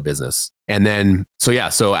sections in their business. And then,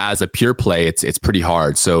 so as a pure play, it's pretty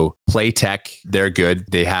hard. So Playtech, they're good.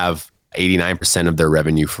 They have 89% of their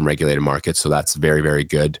revenue from regulated markets. So that's very, very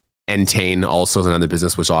good. Entain also is another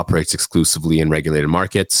business which operates exclusively in regulated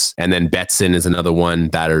markets. And then Betson is another one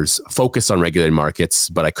that is focused on regulated markets,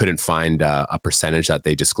 but I couldn't find a percentage that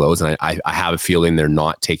they disclose. And I have a feeling they're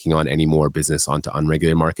not taking on any more business onto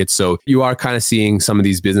unregulated markets. So you are kind of seeing some of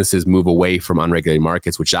these businesses move away from unregulated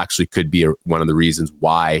markets, which actually could be one of the reasons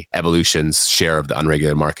why Evolution's share of the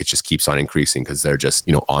unregulated market just keeps on increasing, because they're just,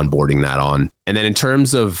 onboarding that on. And then in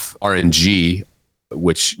terms of RNG,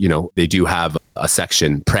 which, they do have a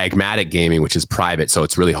section, pragmatic gaming, which is private. So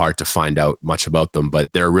it's really hard to find out much about them,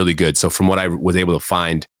 but they're really good. So from what I was able to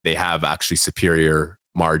find, they have actually superior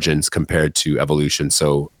margins compared to Evolution.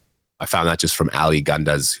 So I found that just from Ali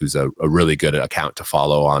Gundas, who's a really good account to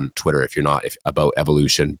follow on Twitter if you're not about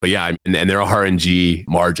Evolution. But yeah, and their RNG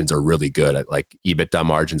margins are really good. Like EBITDA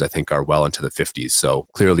margins, I think, are well into the 50s. So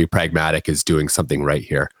clearly Pragmatic is doing something right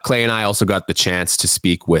here. Clay and I also got the chance to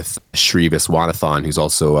speak with Sri Viswanathan, who's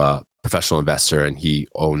also a professional investor, and he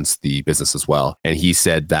owns the business as well. And he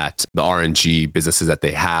said that the RNG businesses that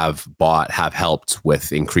they have bought have helped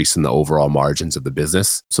with increasing the overall margins of the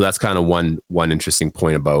business. So that's kind of one interesting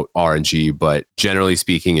point about RNG. But generally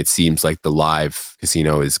speaking, it seems like the live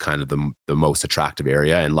casino is kind of the most attractive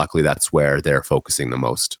area. And luckily, that's where they're focusing the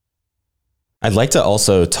most. I'd like to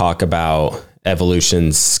also talk about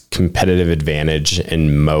Evolution's competitive advantage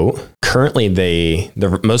and moat. Currently,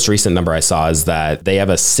 the most recent number I saw is that they have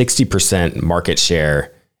a 60% market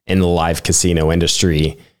share in the live casino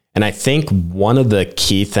industry. And I think one of the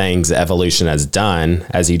key things Evolution has done,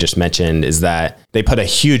 as you just mentioned, is that they put a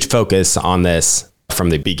huge focus on this from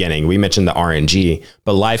the beginning. We mentioned the RNG,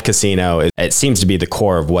 but live casino, it seems to be the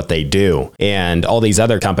core of what they do. And all these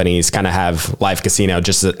other companies kind of have live casino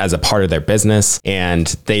just as a part of their business. And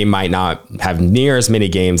they might not have near as many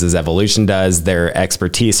games as Evolution does. Their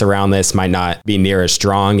expertise around this might not be near as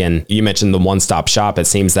strong. And you mentioned the one-stop shop. It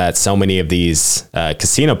seems that so many of these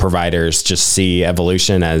casino providers just see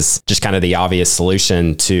Evolution as just kind of the obvious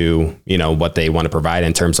solution to, what they want to provide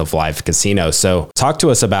in terms of live casino. So talk to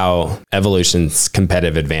us about Evolution's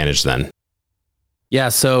competitive advantage then. Yeah,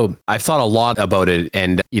 so I've thought a lot about it,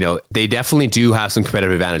 and they definitely do have some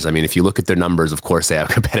competitive advantage. I mean, if you look at their numbers, of course they have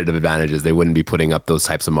competitive advantages. They wouldn't be putting up those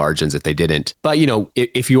types of margins if they didn't. But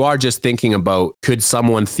if you are just thinking about, could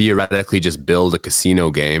someone theoretically just build a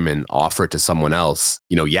casino game and offer it to someone else?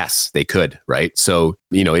 Yes, they could, right? So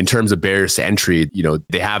in terms of barriers to entry,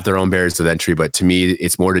 they have their own barriers to entry, but to me,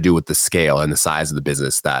 it's more to do with the scale and the size of the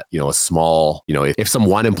business. That a small, if some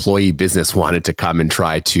one employee business wanted to come and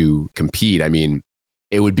try to compete, I mean,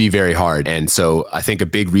 it would be very hard. And so I think a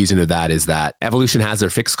big reason of that is that Evolution has their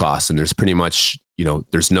fixed costs, and there's pretty much,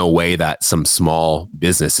 there's no way that some small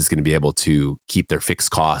business is going to be able to keep their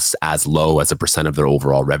fixed costs as low as a percent of their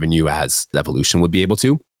overall revenue as Evolution would be able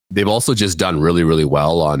to. They've also just done really, really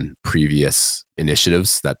well on previous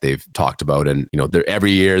initiatives that they've talked about. And,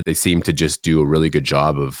 every year they seem to just do a really good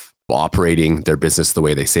job of operating their business the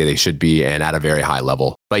way they say they should be and at a very high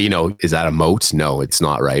level. But, is that a moat? No, it's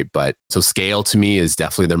not, right? But so scale to me is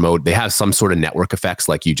definitely their moat. They have some sort of network effects,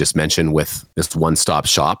 like you just mentioned, with this one-stop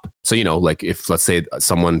shop. So, like if, let's say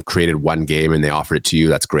someone created one game and they offered it to you,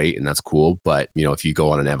 that's great and that's cool. But, if you go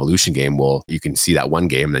on an Evolution game, well, you can see that one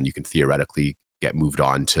game and then you can theoretically get moved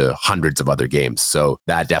on to hundreds of other games. So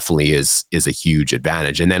that definitely is a huge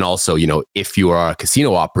advantage. And then also, if you are a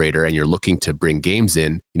casino operator and you're looking to bring games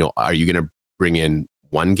in, are you going to bring in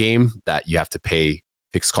one game that you have to pay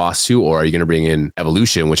fixed costs to, or are you going to bring in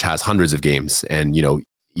Evolution, which has hundreds of games? And,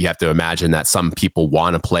 you have to imagine that some people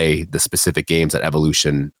want to play the specific games that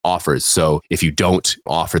Evolution offers. So if you don't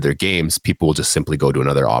offer their games, people will just simply go to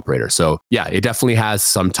another operator. So yeah, it definitely has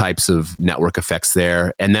some types of network effects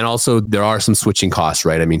there. And then also there are some switching costs,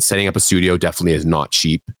 right? I mean, setting up a studio definitely is not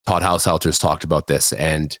cheap. Todd Haushalter's talked about this.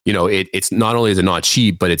 And, it's not only is it not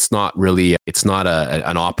cheap, but it's not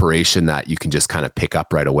an operation that you can just kind of pick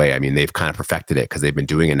up right away. I mean, they've kind of perfected it because they've been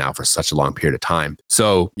doing it now for such a long period of time.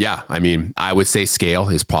 So yeah, I mean, I would say scale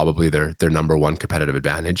is probably their number one competitive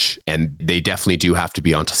advantage. And they definitely do have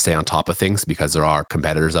to stay on top of things because there are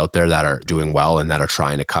competitors out there that are doing well and that are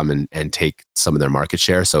trying to come and take some of their market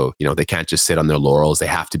share. So, they can't just sit on their laurels. They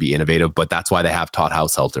have to be innovative, but that's why they have Todd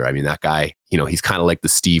Haushalter. I mean, that guy, he's kind of like the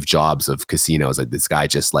Steve Jobs of casinos. Like this guy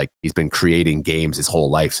he's been creating games his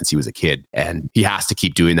whole life since he was a kid. And he has to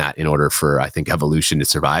keep doing that in order for, I think, Evolution to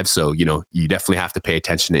survive. So, you definitely have to pay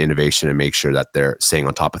attention to innovation and make sure that they're staying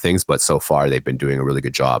on top of things. But so far, they've been doing a really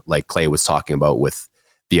good job. Like Clay was talking about with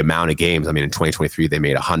the amount of games. I mean, in 2023, they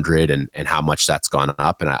made 100 and how much that's gone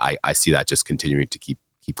up. And I see that just continuing to keep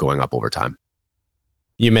going up over time.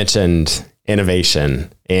 You mentioned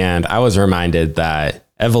innovation, and I was reminded that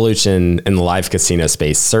Evolution in the live casino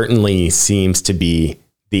space certainly seems to be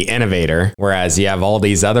the innovator, whereas you have all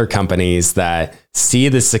these other companies that see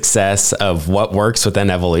the success of what works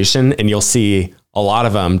within Evolution, and you'll see a lot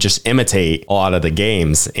of them just imitate a lot of the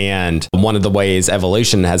games. And one of the ways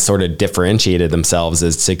Evolution has sort of differentiated themselves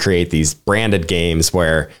is to create these branded games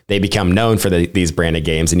where they become known for these branded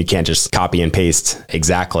games, and you can't just copy and paste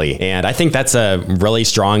exactly. And I think that's a really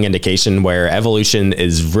strong indication where Evolution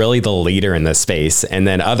is really the leader in this space. And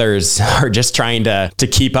then others are just trying to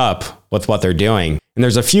keep up with what they're doing. And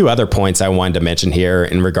there's a few other points I wanted to mention here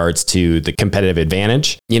in regards to the competitive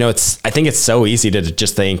advantage. I think it's so easy to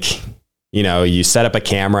just think, you set up a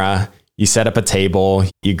camera, you set up a table,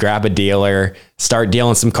 you grab a dealer, start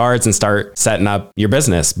dealing some cards and start setting up your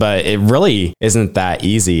business. But it really isn't that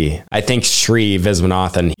easy. I think Sri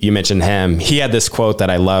Viswanathan, you mentioned him, he had this quote that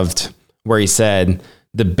I loved where he said,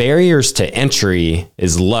 "The barriers to entry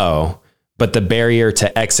is low, but the barrier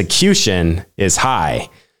to execution is high."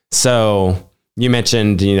 So you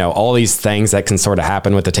mentioned, all these things that can sort of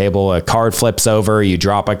happen with the table. A card flips over, you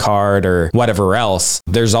drop a card or whatever else.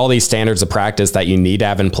 There's all these standards of practice that you need to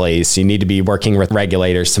have in place. You need to be working with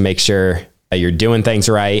regulators to make sure that you're doing things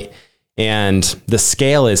right. And the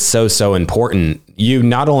scale is so important. You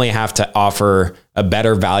not only have to offer a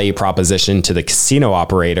better value proposition to the casino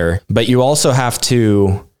operator, but you also have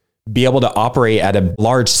to be able to operate at a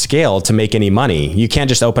large scale to make any money. You can't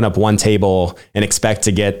just open up one table and expect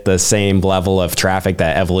to get the same level of traffic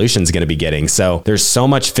that Evolution's going to be getting. So there's so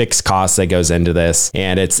much fixed cost that goes into this.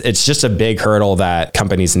 And it's just a big hurdle that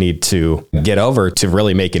companies need to get over to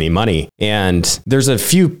really make any money. And there's a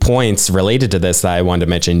few points related to this that I wanted to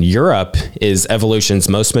mention. Europe is Evolution's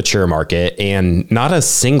most mature market, and not a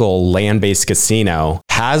single land-based casino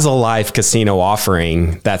has a live casino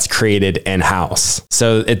offering that's created in-house.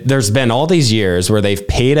 So there's been all these years where they've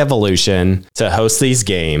paid Evolution to host these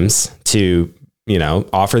games, to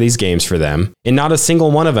offer these games for them. And not a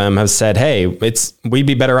single one of them has said, hey, we'd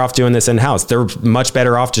be better off doing this in-house. They're much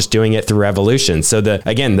better off just doing it through Evolution. So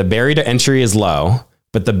the barrier to entry is low,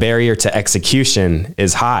 but the barrier to execution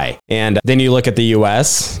is high. And then you look at the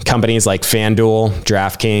US, companies like FanDuel,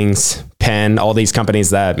 DraftKings, Penn, all these companies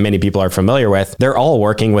that many people are familiar with, they're all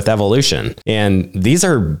working with Evolution. And these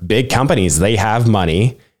are big companies. They have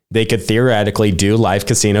money. They could theoretically do live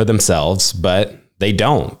casino themselves, but they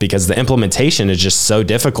don't because the implementation is just so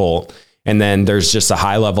difficult. And then there's just a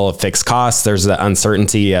high level of fixed costs. There's the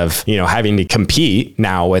uncertainty of, having to compete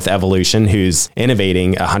now with Evolution, who's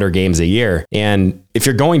innovating 100 games a year. And if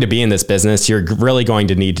you're going to be in this business, you're really going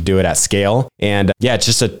to need to do it at scale. And yeah, it's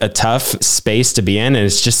just a tough space to be in. And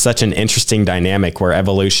it's just such an interesting dynamic where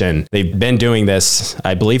Evolution, they've been doing this,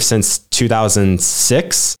 I believe, since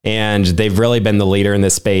 2006. And they've really been the leader in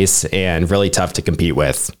this space and really tough to compete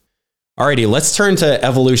with. Alrighty, let's turn to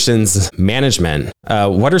Evolution's management.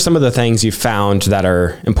 What are some of the things you found that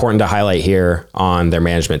are important to highlight here on their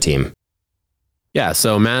management team? Yeah,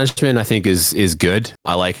 so management I think is good.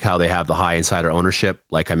 I like how they have the high insider ownership.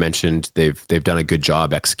 Like I mentioned, they've done a good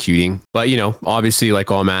job executing. But obviously,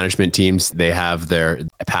 like all management teams, they have their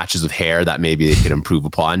patches of hair that maybe they could improve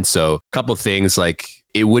upon. So a couple of things, like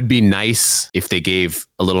it would be nice if they gave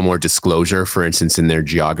a little more disclosure, for instance, in their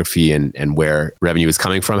geography and where revenue is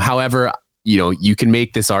coming from. However, you can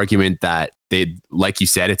make this argument that like you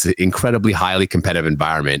said, it's an incredibly highly competitive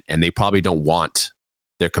environment, and they probably don't want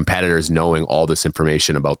their competitors knowing all this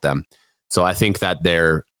information about them. So I think that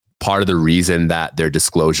they're part of the reason that their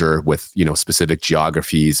disclosure with, specific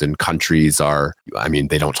geographies and countries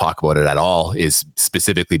they don't talk about it at all, is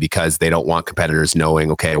specifically because they don't want competitors knowing,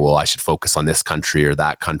 okay, well, I should focus on this country or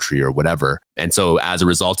that country or whatever. And so as a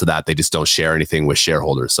result of that, they just don't share anything with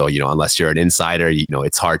shareholders. So, unless you're an insider,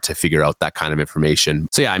 it's hard to figure out that kind of information.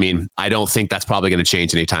 So yeah, I don't think that's probably going to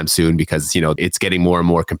change anytime soon because, it's getting more and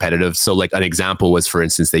more competitive. So like an example was, for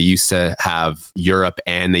instance, they used to have Europe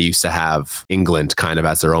and they used to have England kind of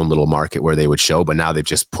as their own little market where they would show, but now they've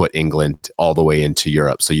just put England all the way into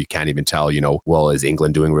Europe. So you can't even tell, well, is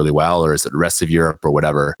England doing really well or is it the rest of Europe or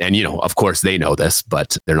whatever? And, of course they know this,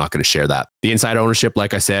 but they're not going to share that. The inside ownership,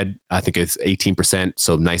 like I said, I think it's 18%.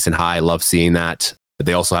 So nice and high. I love seeing that.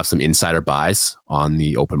 They also have some insider buys on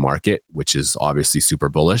the open market, which is obviously super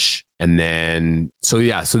bullish. And then, so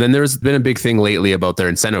then there's been a big thing lately about their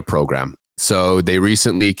incentive program. So they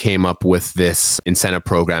recently came up with this incentive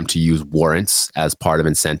program to use warrants as part of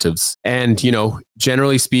incentives. And,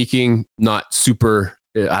 generally speaking, not super,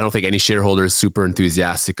 I don't think any shareholder is super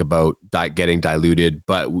enthusiastic about getting diluted,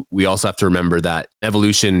 but we also have to remember that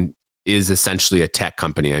Evolution is essentially a tech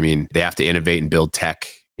company. They have to innovate and build tech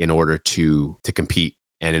in order to compete.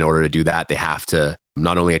 And in order to do that, they have to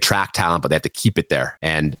not only attract talent, but they have to keep it there.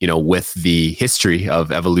 And, with the history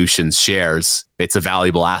of Evolution's shares, it's a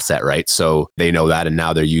valuable asset, right? So they know that. And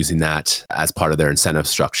now they're using that as part of their incentive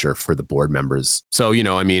structure for the board members. So,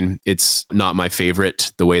 it's not my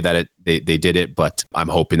favorite, the way that they did it, but I'm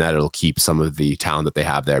hoping that it'll keep some of the talent that they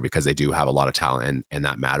have there because they do have a lot of talent and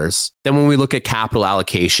that matters. Then when we look at capital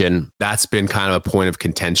allocation, that's been kind of a point of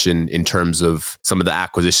contention in terms of some of the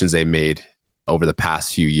acquisitions they made over the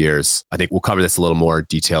past few years. I think we'll cover this a little more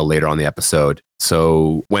detail later on the episode.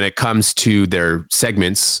 So when it comes to their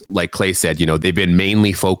segments, like Clay said, they've been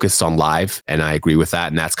mainly focused on live, and I agree with that.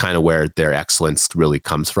 And that's kind of where their excellence really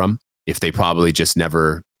comes from. If they probably just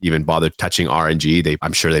never even bothered touching RNG,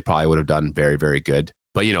 I'm sure they probably would have done very, very good.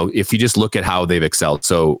 But, if you just look at how they've excelled.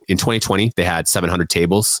 So in 2020, they had 700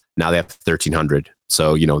 tables. Now they have 1,300.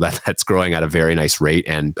 So, that's growing at a very nice rate.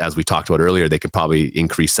 And as we talked about earlier, they could probably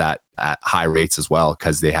increase that at high rates as well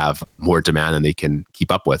because they have more demand than they can keep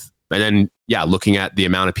up with. And then, looking at the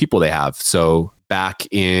amount of people they have. So back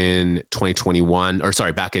in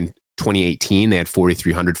 2018, they had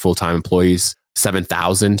 4,300 full-time employees,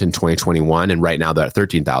 7,000 in 2021. And right now they're at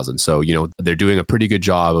 13,000. So, they're doing a pretty good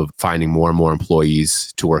job of finding more and more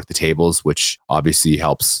employees to work the tables, which obviously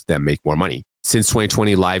helps them make more money. Since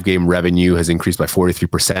 2020, live game revenue has increased by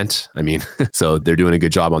 43%. So they're doing a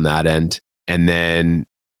good job on that end. And then,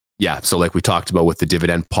 so like we talked about with the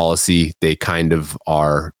dividend policy, they kind of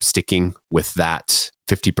are sticking with that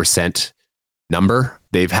 50% number.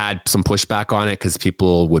 They've had some pushback on it because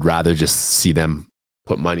people would rather just see them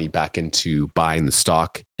put money back into buying the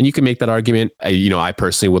stock. And you can make that argument. I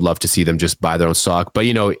personally would love to see them just buy their own stock, but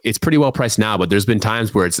it's pretty well priced now, but there's been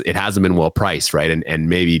times where it hasn't been well priced, right? And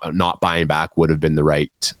maybe not buying back would have been the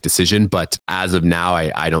right decision. But as of now,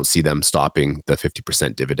 I don't see them stopping the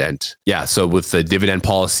 50% dividend. So with the dividend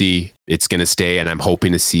policy, it's going to stay. And I'm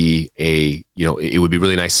hoping to see it would be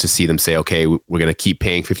really nice to see them say, okay, we're going to keep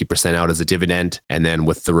paying 50% out as a dividend. And then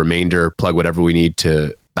with the remainder, plug whatever we need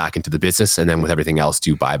to back into the business, and then with everything else,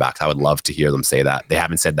 do buybacks. I would love to hear them say that. They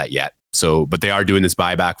haven't said that yet. So, but they are doing this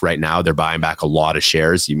buyback right now. They're buying back a lot of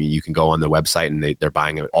shares. You can go on their website and they're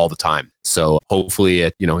buying it all the time. So hopefully,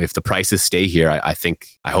 if the prices stay here,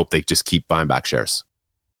 I hope they just keep buying back shares.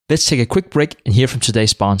 Let's take a quick break and hear from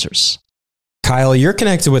today's sponsors. Kyle, you're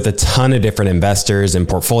connected with a ton of different investors and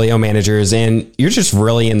portfolio managers, and you're just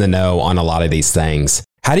really in the know on a lot of these things.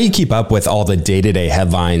 How do you keep up with all the day-to-day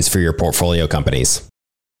headlines for your portfolio companies?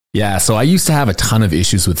 Yeah, so I used to have a ton of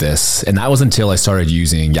issues with this, and that was until I started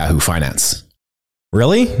using Yahoo Finance.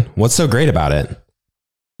 Really? What's so great about it?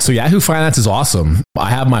 So Yahoo Finance is awesome. I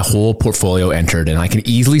have my whole portfolio entered, and I can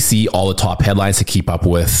easily see all the top headlines to keep up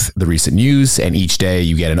with the recent news. And each day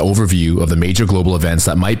you get an overview of the major global events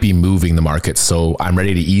that might be moving the market. So I'm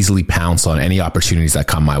ready to easily pounce on any opportunities that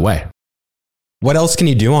come my way. What else can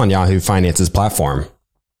you do on Yahoo Finance's platform?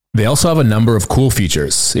 They also have a number of cool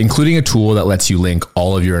features, including a tool that lets you link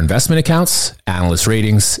all of your investment accounts, analyst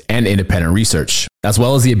ratings, and independent research, as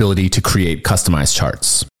well as the ability to create customized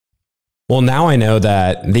charts. Well, now I know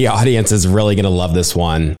that the audience is really going to love this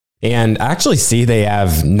one. And actually see they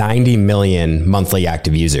have 90 million monthly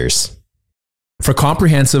active users. For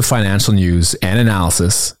comprehensive financial news and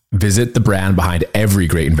analysis, visit the brand behind every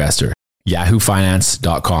great investor,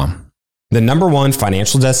 yahoofinance.com. The number one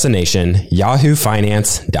financial destination,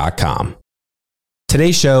 yahoofinance.com.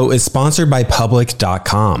 Today's show is sponsored by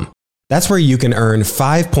public.com. That's where you can earn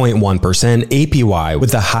 5.1% APY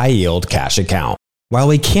with a high yield cash account. While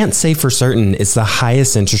we can't say for certain it's the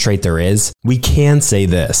highest interest rate there is, we can say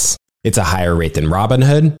this. It's a higher rate than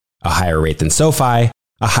Robinhood, a higher rate than SoFi,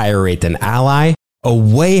 a higher rate than Ally, a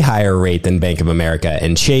way higher rate than Bank of America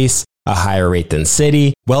and Chase, a higher rate than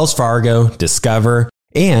Citi, Wells Fargo, Discover,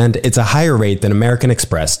 and it's a higher rate than American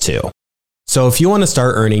Express too. So if you want to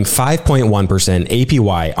start earning 5.1%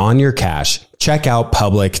 APY on your cash, check out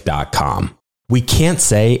public.com. We can't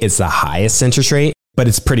say it's the highest interest rate, but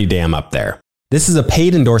it's pretty damn up there. This is a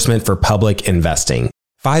paid endorsement for Public Investing.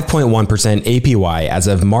 5.1% APY as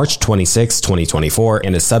of March 26, 2024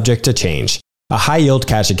 and is subject to change. A high-yield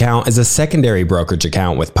cash account is a secondary brokerage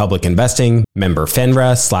account with Public Investing, member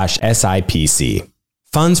FINRA/SIPC.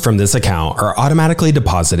 Funds from this account are automatically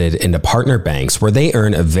deposited into partner banks where they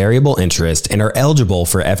earn a variable interest and are eligible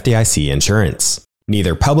for FDIC insurance.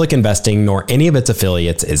 Neither Public Investing nor any of its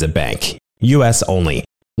affiliates is a bank. U.S. only.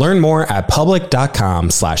 Learn more at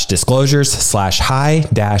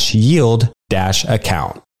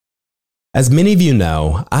public.com/disclosures/high-yield-account. As many of you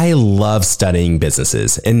know, I love studying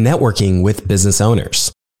businesses and networking with business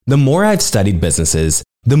owners. The more I've studied businesses,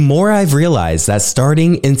 the more I've realized that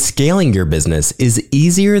starting and scaling your business is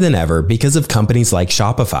easier than ever because of companies like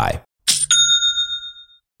Shopify.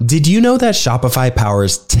 Did you know that Shopify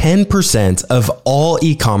powers 10% of all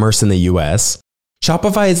e-commerce in the US?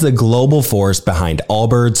 Shopify is the global force behind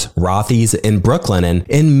Allbirds, Rothy's, and Brooklinen,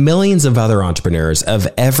 and millions of other entrepreneurs of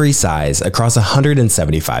every size across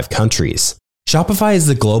 175 countries. Shopify is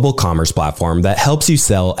the global commerce platform that helps you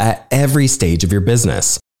sell at every stage of your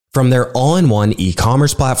business, from their all-in-one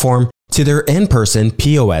e-commerce platform to their in-person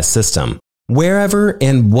POS system. Wherever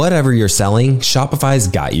and whatever you're selling, Shopify's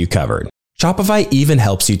got you covered. Shopify even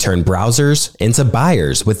helps you turn browsers into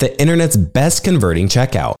buyers with the internet's best converting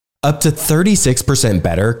checkout, up to 36%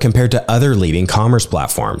 better compared to other leading commerce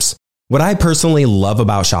platforms. What I personally love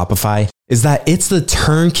about Shopify is that it's the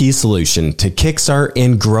turnkey solution to kickstart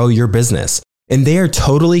and grow your business, and they are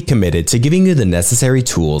totally committed to giving you the necessary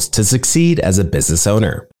tools to succeed as a business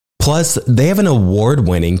owner. Plus, they have an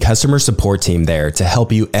award-winning customer support team there to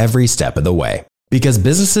help you every step of the way. Because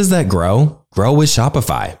businesses that grow with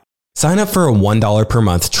Shopify. Sign up for a $1 per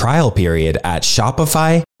month trial period at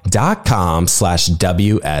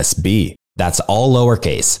shopify.com/WSB. That's all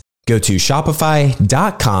lowercase. Go to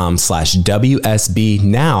shopify.com/WSB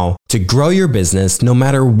now to grow your business no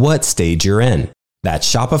matter what stage you're in. That's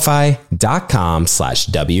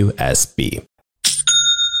shopify.com/WSB.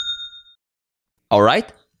 All right,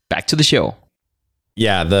 back to the show.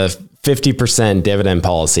 Yeah, the 50% dividend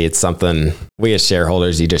policy, it's something we as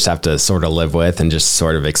shareholders, you just have to sort of live with and just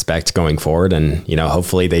sort of expect going forward. And,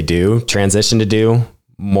 hopefully they do transition to do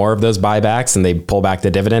more of those buybacks and they pull back the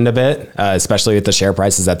dividend a bit, especially with the share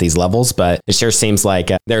prices at these levels. But it sure seems like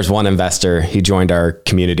there's one investor who joined our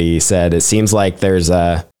community said it seems like there's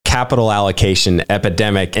a capital allocation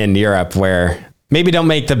epidemic in Europe where maybe don't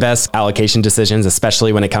make the best allocation decisions,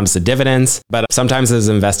 especially when it comes to dividends. But sometimes as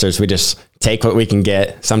investors, we just take what we can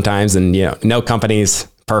get sometimes. And, no company's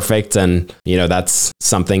perfect. And, that's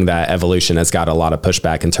something that Evolution has got a lot of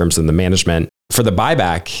pushback in terms of the management. For the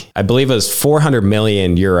buyback, I believe it was 400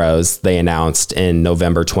 million euros they announced in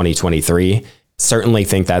November 2023. Certainly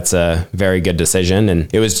think that's a very good decision.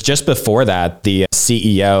 And it was just before that, the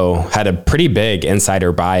CEO had a pretty big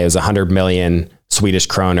insider buy. It was 100 million Swedish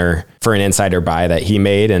kroner for an insider buy that he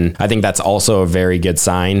made. And I think that's also a very good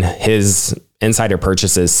sign. His insider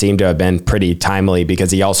purchases seem to have been pretty timely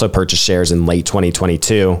because he also purchased shares in late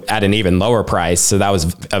 2022 at an even lower price. So that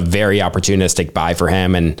was a very opportunistic buy for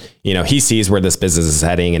him. And, he sees where this business is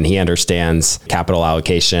heading and he understands capital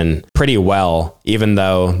allocation pretty well, even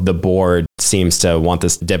though the board seems to want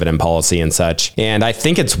this dividend policy and such. And I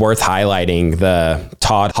think it's worth highlighting the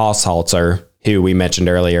Todd Haushalter, who we mentioned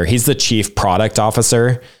earlier. He's the chief product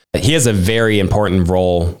officer. He has a very important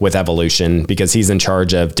role with Evolution because he's in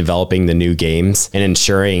charge of developing the new games and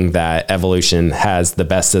ensuring that Evolution has the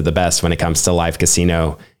best of the best when it comes to live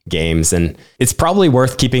casino games. And it's probably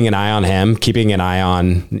worth keeping an eye on him, keeping an eye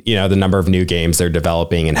on, the number of new games they're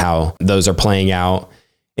developing and how those are playing out.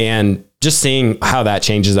 And just seeing how that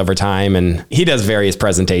changes over time. And he does various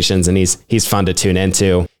presentations and he's fun to tune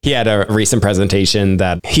into. He had a recent presentation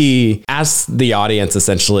that he asked the audience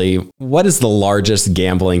essentially, what is the largest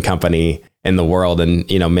gambling company in the world? And,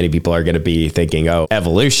 many people are going to be thinking,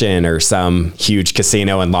 Evolution or some huge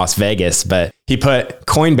casino in Las Vegas. But he put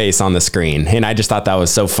Coinbase on the screen. And I just thought that was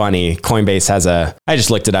so funny. Coinbase has I just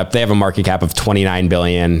looked it up. They have a market cap of 29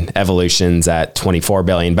 billion, Evolution's at 24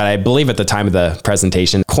 billion. But I believe at the time of the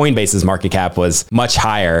presentation, Coinbase's market cap was much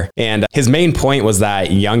higher. And his main point was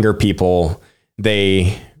that younger people,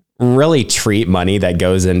 they really treat money that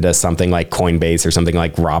goes into something like Coinbase or something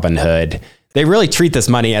like Robinhood. They really treat this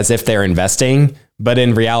money as if they're investing, but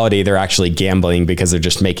in reality, they're actually gambling because they're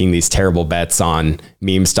just making these terrible bets on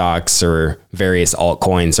meme stocks or various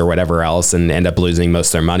altcoins or whatever else and end up losing most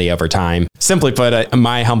of their money over time. Simply put, in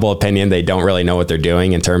my humble opinion, they don't really know what they're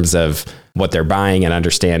doing in terms of what they're buying and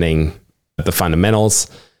understanding the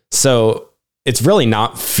fundamentals. So it's really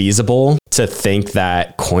not feasible to think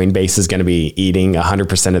that Coinbase is going to be eating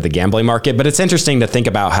 100% of the gambling market. But it's interesting to think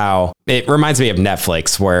about how it reminds me of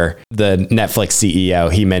Netflix, where the Netflix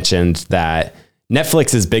CEO, he mentioned that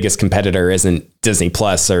Netflix's biggest competitor isn't Disney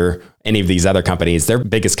Plus or any of these other companies. Their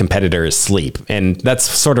biggest competitor is sleep. And that's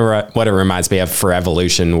sort of what it reminds me of for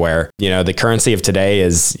evolution, where, the currency of today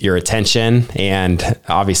is your attention and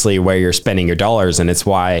obviously where you're spending your dollars. And it's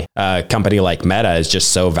why a company like Meta is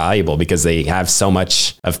just so valuable, because they have so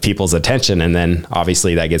much of people's attention. And then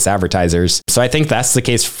obviously that gets advertisers. So I think that's the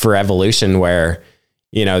case for evolution, where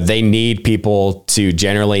they need people to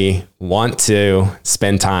generally want to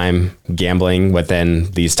spend time gambling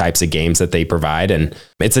within these types of games that they provide. And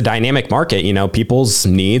it's a dynamic market. People's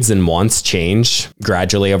needs and wants change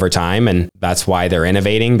gradually over time. And that's why they're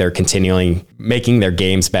innovating. They're continually making their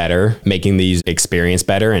games better, making these experience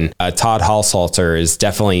better. And Todd Haushalter is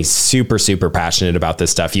definitely super, super passionate about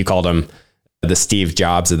this stuff. You called him the Steve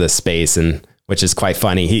Jobs of this space, and which is quite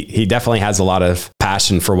funny. He definitely has a lot of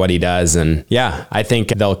passion for what he does. And yeah, I think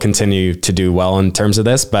they'll continue to do well in terms of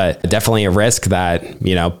this, but definitely a risk that,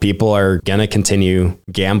 people are going to continue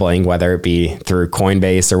gambling, whether it be through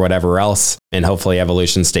Coinbase or whatever else. And hopefully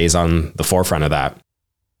evolution stays on the forefront of that.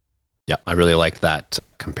 Yeah, I really like that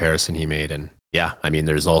comparison he made. And yeah,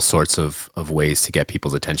 there's all sorts of ways to get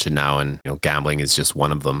people's attention now. And, gambling is just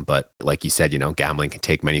one of them. But like you said, gambling can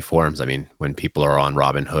take many forms. When people are on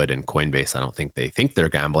Robinhood and Coinbase, I don't think they think they're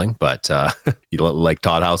gambling. But like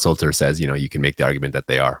Todd Haushalter says, you can make the argument that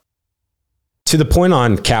they are. To the point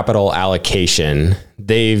on capital allocation,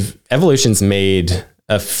 Evolution's made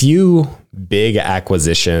a few big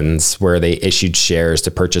acquisitions where they issued shares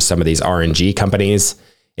to purchase some of these RNG companies.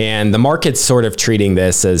 And the market's sort of treating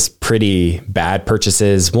this as pretty bad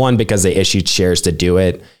purchases. One, because they issued shares to do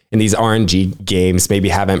it. And these RNG games maybe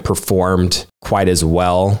haven't performed quite as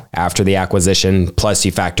well after the acquisition. Plus,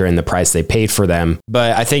 you factor in the price they paid for them.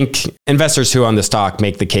 But I think investors who own the stock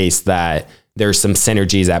make the case that there's some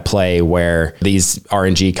synergies at play where these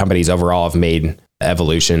RNG companies overall have made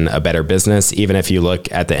Evolution a better business. Even if you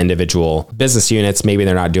look at the individual business units, maybe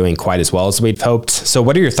they're not doing quite as well as we'd hoped. So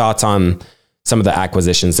what are your thoughts on some of the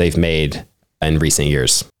acquisitions they've made in recent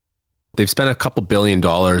years? They've spent a couple $2 billion,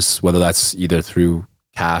 whether that's either through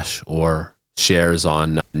cash or shares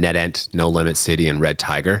on NetEnt, No Limit City, and Red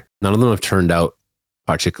Tiger. None of them have turned out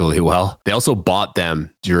particularly well. They also bought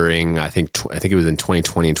them during, I think it was in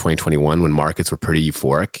 2020 and 2021 when markets were pretty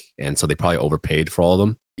euphoric. And so they probably overpaid for all of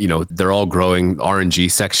them. They're all growing.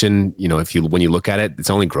 RNG section, when you look at it, it's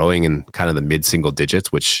only growing in kind of the mid-single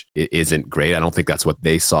digits, which isn't great. I don't think that's what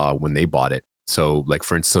they saw when they bought it. So like,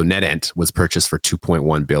 for instance, NetEnt was purchased for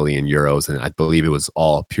 2.1 billion euros, and I believe it was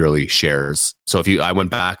all purely shares. So I went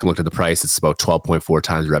back and looked at the price, it's about 12.4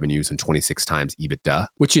 times revenues and 26 times EBITDA,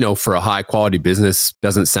 which, for a high quality business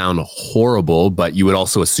doesn't sound horrible, but you would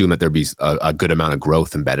also assume that there'd be a good amount of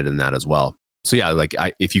growth embedded in that as well. So yeah,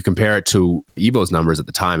 if you compare it to Evo's numbers at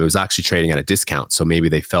the time, it was actually trading at a discount. So maybe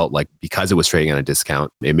they felt like because it was trading at a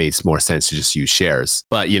discount, it made more sense to just use shares.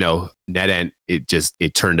 But NetEnt,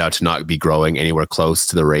 it turned out to not be growing anywhere close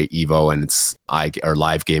to the rate Evo and its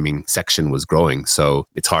live gaming section was growing. So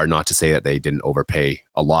it's hard not to say that they didn't overpay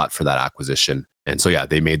a lot for that acquisition. And so, yeah,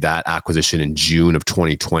 they made that acquisition in June of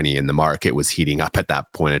 2020 and the market was heating up at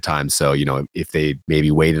that point in time. So, if they maybe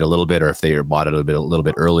waited a little bit or if they bought it a little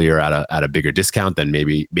bit earlier at a bigger discount, then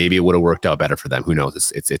maybe it would have worked out better for them. Who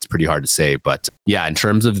knows? It's pretty hard to say. But yeah, in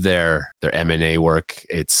terms of their M&A work,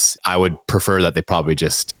 I would prefer that they probably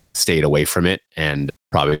just stayed away from it and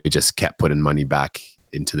probably just kept putting money back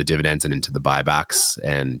into the dividends and into the buybacks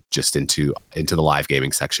and just into the live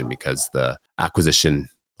gaming section, because the acquisition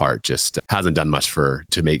part just hasn't done much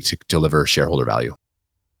to deliver shareholder value.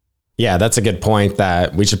 Yeah, that's a good point,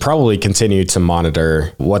 that we should probably continue to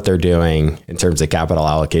monitor what they're doing in terms of capital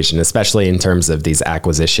allocation, especially in terms of these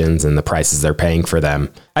acquisitions and the prices they're paying for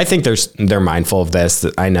them. I think they're mindful of this.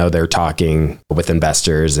 I know they're talking with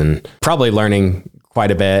investors and probably learning quite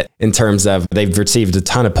a bit in terms of they've received a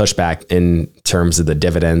ton of pushback in terms of the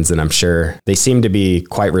dividends. And I'm sure they seem to be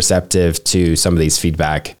quite receptive to some of these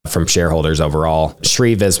feedback from shareholders overall.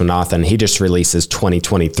 Sri Viswanathan, he just released his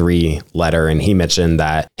 2023 letter, and he mentioned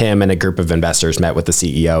that him and a group of investors met with the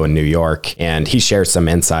CEO in New York, and he shared some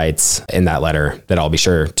insights in that letter that I'll be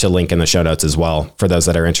sure to link in the show notes as well for those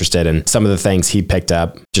that are interested in some of the things he picked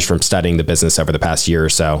up just from studying the business over the past year or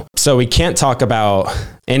so. So we can't talk about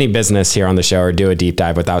any business here on the show or do a deep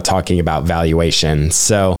dive without talking about valuation.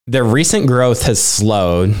 So their recent growth has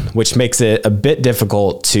slowed, which makes it a bit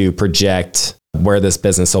difficult to project where this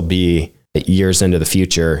business will be years into the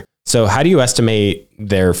future. So how do you estimate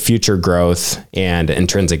their future growth and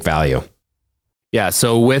intrinsic value? Yeah.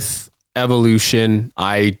 So with Evolution,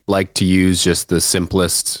 I like to use just the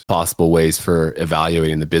simplest possible ways for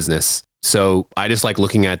evaluating the business. So I just like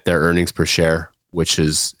looking at their earnings per share, which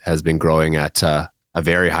has been growing at a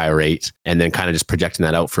very high rate, and then kind of just projecting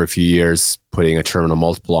that out for a few years, putting a terminal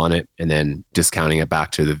multiple on it, and then discounting it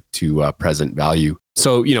back to present value.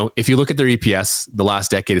 So, if you look at their EPS, the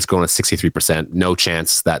last decade is growing at 63%. No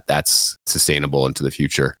chance that that's sustainable into the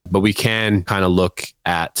future. But we can kind of look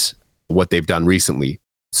at what they've done recently.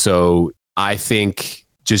 So I think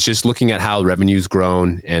just looking at how revenue's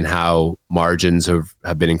grown and how margins have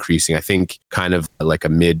been increasing, I think kind of like a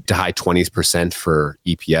mid to high 20% for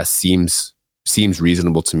EPS seems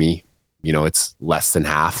reasonable to me. It's less than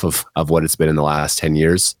half of what it's been in the last 10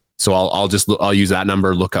 years. So I'll use that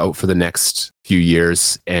number, look out for the next few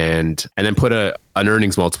years, and then put an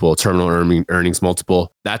earnings multiple, terminal earnings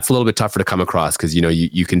multiple. That's a little bit tougher to come across because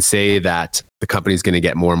you can say that the company's going to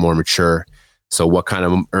get more and more mature. So what kind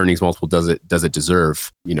of earnings multiple does it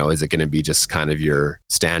deserve? Is it going to be just kind of your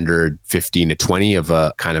standard 15 to 20 of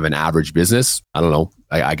a kind of an average business? I don't know.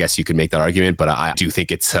 I guess you could make that argument, but I do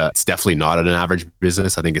think it's definitely not an average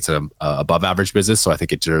business. I think it's a above average business. So I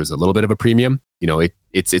think it deserves a little bit of a premium.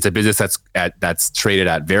 It's a business that's traded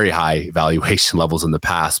at very high valuation levels in the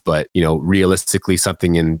past, but realistically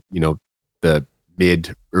something in the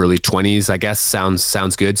mid early 20s, I guess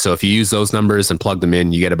sounds good. So if you use those numbers and plug them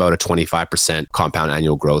in, you get about a 25% compound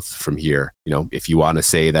annual growth from here. If you want to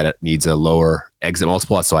say that it needs a lower exit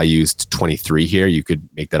multiple, so I used 23 here, you could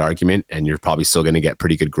make that argument, and you're probably still going to get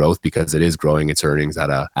pretty good growth because it is growing its earnings at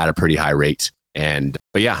a pretty high rate.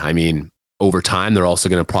 But yeah, I mean, over time, they're also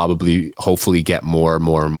going to hopefully get more and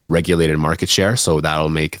more regulated market share. So that'll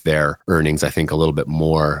make their earnings, I think, a little bit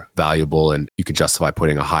more valuable. And you could justify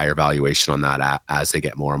putting a higher valuation on that as they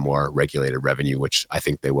get more and more regulated revenue, which I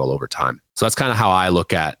think they will over time. So that's kind of how I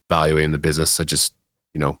look at valuing the business. I just,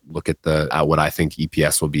 look at what I think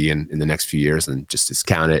EPS will be in the next few years and just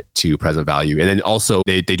discount it to present value. And then also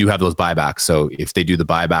they do have those buybacks. So if they do the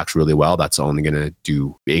buybacks really well, that's only going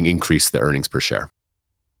to increase the earnings per share.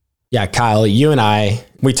 Yeah, Kyle, you and I,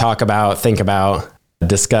 we think about,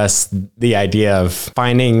 discuss the idea of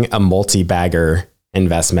finding a multi-bagger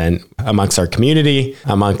investment amongst our community,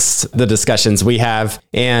 amongst the discussions we have.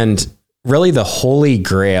 And really the holy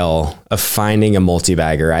grail of finding a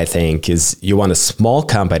multi-bagger, I think, is you want a small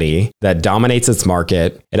company that dominates its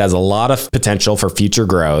market. It has a lot of potential for future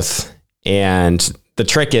growth. And the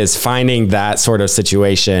trick is finding that sort of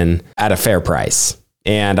situation at a fair price.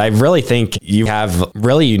 And I really think you have a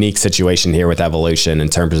really unique situation here with Evolution in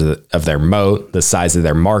terms of their moat, the size of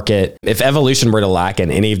their market. If Evolution were to lack in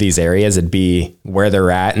any of these areas, it'd be where they're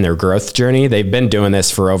at in their growth journey. They've been doing this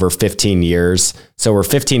for over 15 years. So we're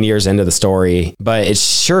 15 years into the story, but it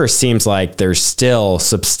sure seems like there's still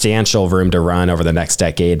substantial room to run over the next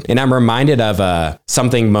decade. And I'm reminded of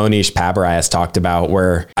something Monish Pabrai has talked about,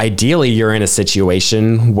 where ideally you're in a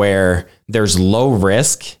situation where there's low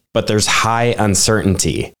risk, but there's high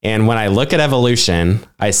uncertainty. And when I look at Evolution,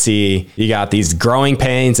 I see you got these growing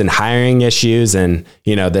pains and hiring issues and,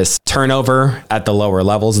 this turnover at the lower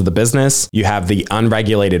levels of the business. You have the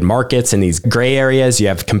unregulated markets and these gray areas. You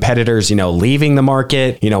have competitors, leaving the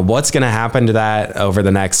market. What's going to happen to that over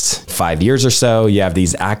the next 5 years or so? You have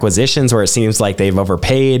these acquisitions where it seems like they've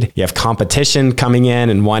overpaid. You have competition coming in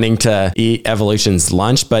and wanting to eat Evolution's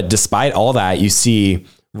lunch. But despite all that, you see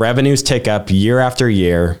revenues tick up year after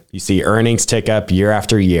year. You see earnings tick up year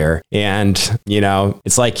after year. And,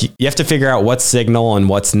 it's like you have to figure out what's signal and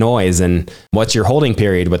what's noise and what's your holding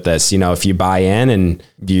period with this. If you buy in and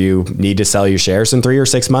you need to sell your shares in 3 or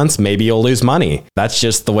 6 months, maybe you'll lose money. That's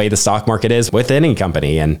just the way the stock market is with any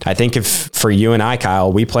company. And I think if for you and I,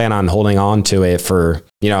 Kyle, we plan on holding on to it for,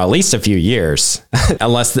 at least a few years,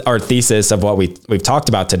 unless our thesis of what we've talked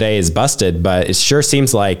about today is busted. But it sure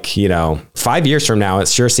seems like, 5 years from now, it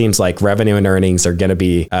sure seems like revenue and earnings are going to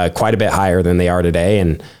be quite a bit higher than they are today.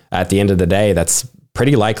 And at the end of the day, that's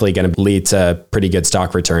pretty likely going to lead to pretty good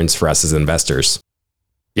stock returns for us as investors.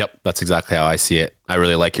 Yep, that's exactly how I see it. I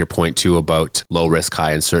really like your point too about low risk,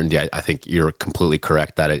 high uncertainty. I think you're completely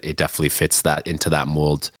correct that it definitely fits that into that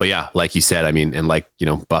mold. But yeah, like you said, I mean, and like,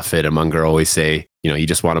 Buffett and Munger always say, you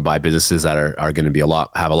just want to buy businesses that are going to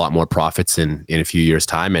have a lot more profits in a few years'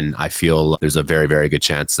 time. And I feel there's a very, very good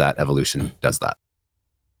chance that Evolution does that.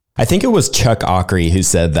 I think it was Chuck Ockery who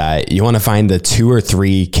said that you want to find the 2 or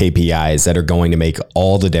 3 KPIs that are going to make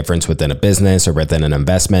all the difference within a business or within an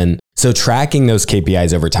investment. So tracking those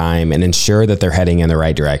KPIs over time and ensure that they're heading in the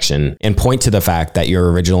right direction and point to the fact that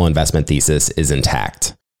your original investment thesis is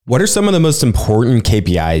intact. What are some of the most important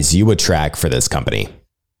KPIs you would track for this company?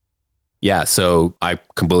 Yeah, so I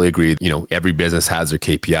completely agree. Every business has their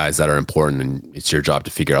KPIs that are important, and it's your job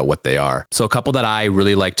to figure out what they are. So a couple that I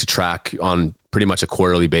really like to track on pretty much a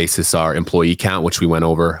quarterly basis are employee count, which we went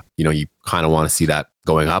over. You kind of want to see that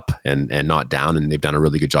going up and not down, and they've done a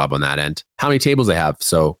really good job on that end. How many tables they have?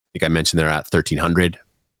 So like I mentioned, they're at 1,300.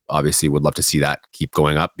 Obviously, would love to see that keep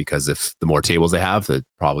going up, because if the more tables they have, that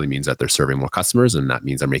probably means that they're serving more customers, and that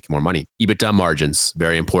means they're making more money. EBITDA margins,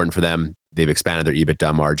 very important for them. They've expanded their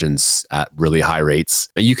EBITDA margins at really high rates.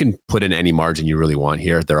 You can put in any margin you really want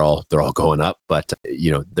here. They're all going up, but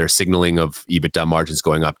their signaling of EBITDA margins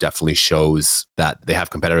going up definitely shows that they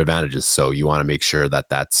have competitive advantages. So you want to make sure that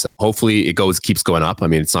that's, hopefully it keeps going up. I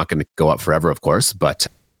mean, it's not going to go up forever, of course, but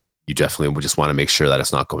you definitely would just want to make sure that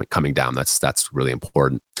it's not coming down. That's really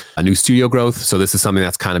important. A new studio growth. So this is something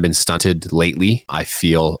that's kind of been stunted lately. I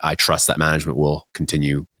trust that management will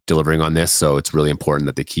continue delivering on this. So it's really important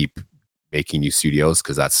that they keep making new studios,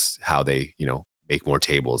 because that's how they, make more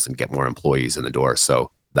tables and get more employees in the door. So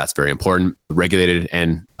that's very important. Regulated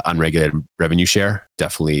and unregulated revenue share,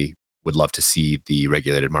 definitely would love to see the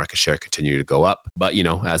regulated market share continue to go up. But,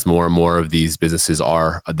 as more and more of these businesses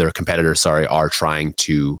their competitors are trying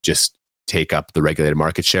to just take up the regulated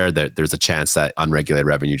market share, that there's a chance that unregulated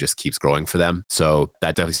revenue just keeps growing for them. So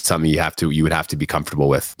that definitely is something you would have to be comfortable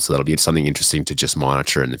with. So that'll be something interesting to just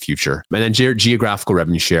monitor in the future. And then geographical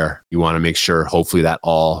revenue share, you want to make sure hopefully that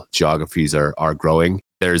all geographies are growing.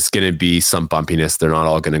 There's going to be some bumpiness. They're not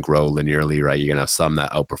all going to grow linearly, right? You're going to have some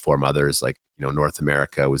that outperform others. Like, North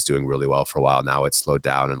America was doing really well for a while. Now it's slowed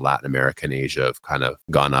down, and Latin America and Asia have kind of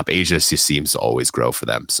gone up. Asia just seems to always grow for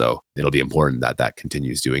them. So it'll be important that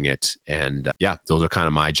continues doing it. And those are kind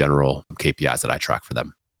of my general KPIs that I track for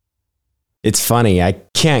them. It's funny. I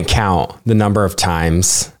can't count the number of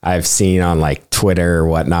times I've seen on like Twitter or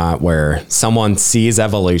whatnot where someone sees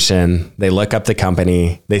Evolution, they look up the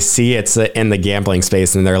company, they see it's in the gambling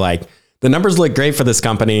space, and they're like, the numbers look great for this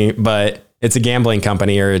company, but it's a gambling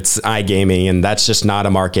company or it's iGaming, and that's just not a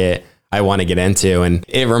market I want to get into. And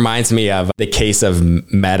it reminds me of the case of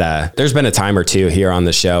Meta. There's been a time or two here on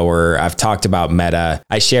the show where I've talked about Meta.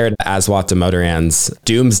 I shared Aswath Damodaran's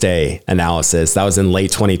doomsday analysis. That was in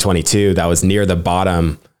late 2022. That was near the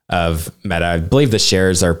bottom of Meta. I believe the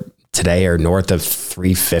shares today are north of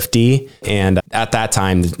 350. And at that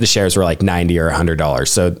time, the shares were like $90 or $100.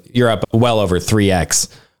 So you're up well over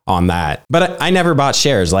 3x on that. But I never bought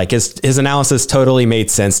shares. Like his analysis totally made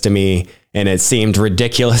sense to me, and it seemed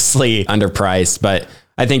ridiculously underpriced. But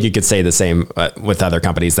I think you could say the same with other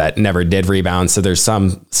companies that never did rebound. So there's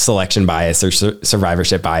some selection bias or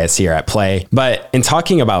survivorship bias here at play. But in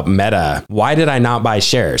talking about Meta, why did I not buy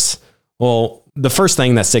shares? Well, the first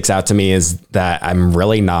thing that sticks out to me is that I'm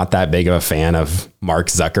really not that big of a fan of Mark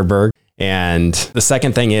Zuckerberg. And the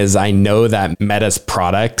second thing is I know that Meta's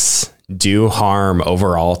products do harm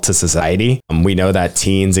overall to society. We know that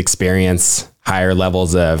teens experience higher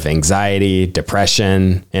levels of anxiety,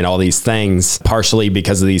 depression, and all these things, partially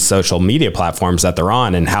because of these social media platforms that they're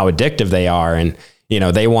on and how addictive they are. And,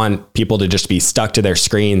 they want people to just be stuck to their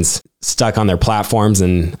screens, stuck on their platforms.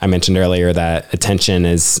 And I mentioned earlier that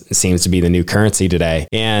attention seems to be the new currency today.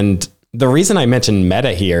 And the reason I mentioned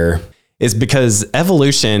Meta here is because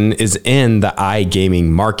Evolution is in the iGaming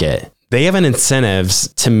market. They have an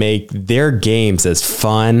incentives to make their games as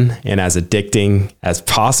fun and as addicting as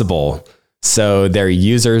possible, so their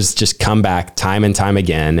users just come back time and time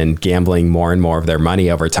again and gambling more and more of their money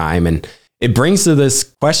over time. And it brings to this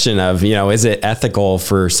question of, is it ethical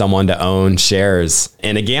for someone to own shares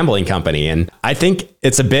in a gambling company? And I think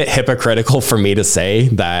it's a bit hypocritical for me to say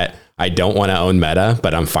that I don't want to own Meta,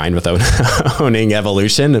 but I'm fine with owning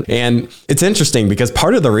Evolution. And it's interesting because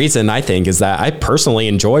part of the reason I think is that I personally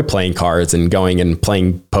enjoy playing cards and going and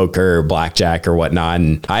playing poker or blackjack or whatnot.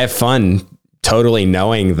 And I have fun totally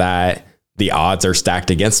knowing that the odds are stacked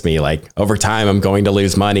against me. Like over time, I'm going to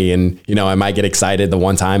lose money and, I might get excited the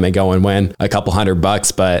one time and go and win a couple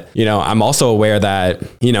 $100. But, I'm also aware that,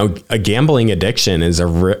 a gambling addiction is a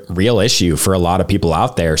real issue for a lot of people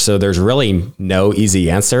out there. So there's really no easy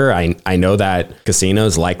answer. I know that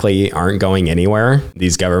casinos likely aren't going anywhere.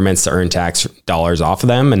 These governments earn tax dollars off of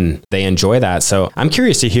them and they enjoy that. So I'm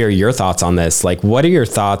curious to hear your thoughts on this. Like, what are your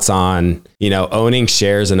thoughts on, owning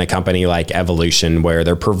shares in a company like Evolution where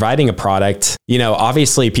they're providing a product?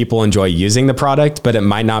 Obviously people enjoy using the product, but it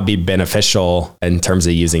might not be beneficial in terms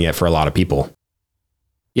of using it for a lot of people.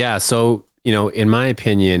 Yeah. So, in my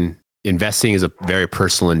opinion, investing is a very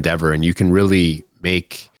personal endeavor, and you can really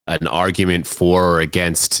make an argument for or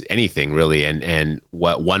against anything really. And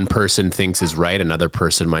what one person thinks is right, another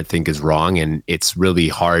person might think is wrong. And it's really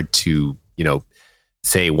hard to,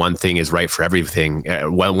 say one thing is right for everything.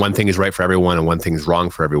 One thing is right for everyone and one thing is wrong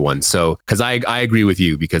for everyone. So, because I agree with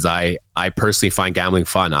you, because I personally find gambling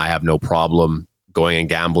fun. I have no problem going and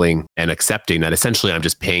gambling and accepting that essentially I'm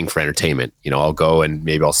just paying for entertainment. I'll go and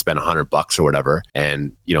maybe I'll spend $100 or whatever.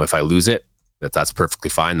 And, if I lose it, that's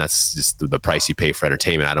perfectly fine. That's just the price you pay for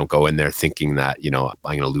entertainment. I don't go in there thinking that, I'm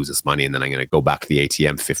going to lose this money and then I'm going to go back to the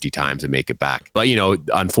ATM 50 times and make it back. But,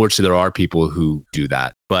 unfortunately, there are people who do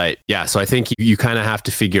that. But yeah, so I think you kind of have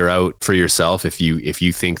to figure out for yourself if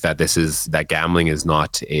you think that that gambling is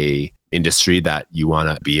not a industry that you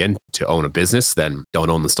want to be in to own a business, then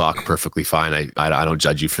don't own the stock. Perfectly fine. I don't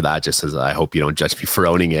judge you for that, just as I hope you don't judge me for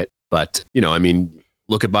owning it. But,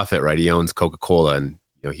 look at Buffett, right? He owns Coca-Cola and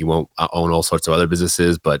he won't own all sorts of other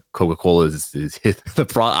businesses, but Coca-Cola is the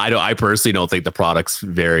product. I personally don't think the product's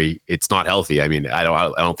it's not healthy. I mean, I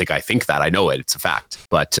don't think I think that. I know it. It's a fact.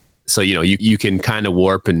 But so, you can kind of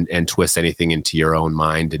warp and twist anything into your own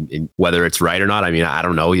mind and whether it's right or not. I mean, I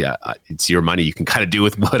don't know. Yeah, it's your money. You can kind of do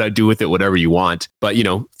with it whatever you want. But,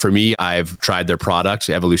 for me, I've tried their product,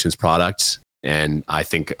 Evolution's product. And I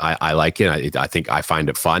think I like it. I think I find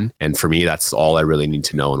it fun. And for me, that's all I really need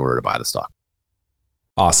to know in order to buy the stock.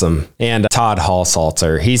 Awesome. And Todd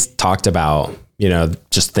Hallsalter, he's talked about,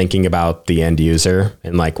 just thinking about the end user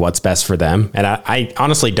and like what's best for them. And I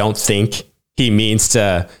honestly don't think he means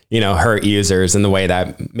to, hurt users in the way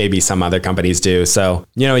that maybe some other companies do. So,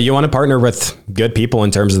 you want to partner with good people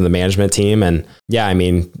in terms of the management team. And yeah, I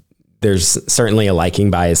mean, there's certainly a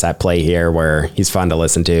liking bias at play here where he's fun to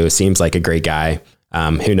listen to. Seems like a great guy.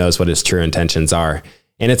 Who knows what his true intentions are.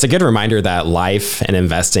 And it's a good reminder that life and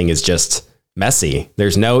investing is just messy.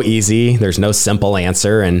 There's no simple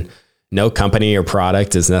answer, and no company or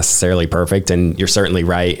product is necessarily perfect. And you're certainly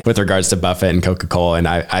right with regards to Buffett and Coca-Cola. And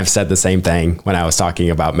I've said the same thing when I was talking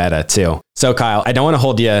about Meta too. So Kyle, I don't want to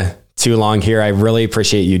hold you too long here. I really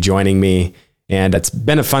appreciate you joining me. And it's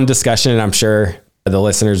been a fun discussion. And I'm sure the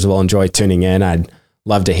listeners will enjoy tuning in. I'd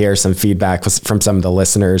love to hear some feedback from some of the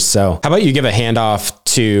listeners. So how about you give a handoff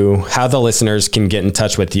to how the listeners can get in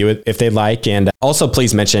touch with you if they'd like? And also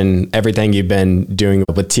please mention everything you've been doing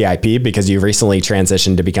with TIP, because you've recently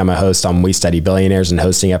transitioned to become a host on We Study Billionaires and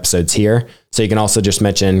hosting episodes here. So you can also just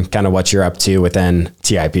mention kind of what you're up to within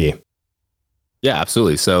TIP. Yeah,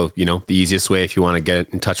 absolutely. So, the easiest way if you want to get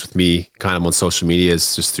in touch with me kind of on social media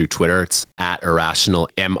is just through Twitter. It's at Irrational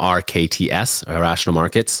MRKTS, Irrational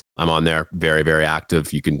Markets. I'm on there, very, very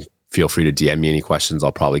active. You can feel free to DM me any questions.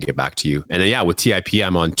 I'll probably get back to you. And then, yeah, with TIP,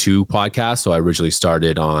 I'm on 2 podcasts. So I originally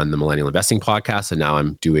started on the Millennial Investing Podcast, and now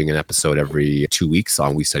I'm doing an episode every 2 weeks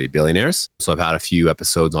on We Study Billionaires. So I've had a few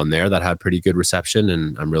episodes on there that had pretty good reception,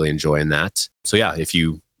 and I'm really enjoying that. So yeah, if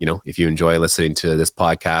you enjoy listening to this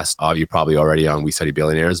podcast, you're probably already on We Study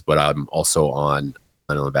Billionaires, but I'm also on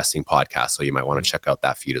an investing podcast. So you might want to check out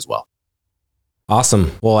that feed as well.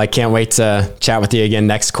 Awesome. Well, I can't wait to chat with you again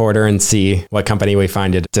next quarter and see what company we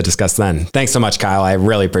find to discuss then. Thanks so much, Kyle. I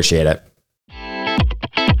really appreciate it.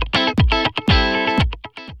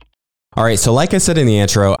 All right, so like I said in the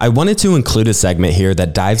intro, I wanted to include a segment here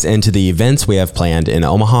that dives into the events we have planned in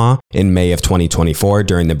Omaha in May of 2024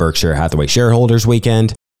 during the Berkshire Hathaway Shareholders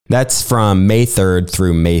Weekend. That's from May 3rd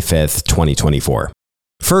through May 5th, 2024.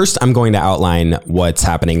 First, I'm going to outline what's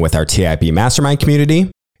happening with our TIP Mastermind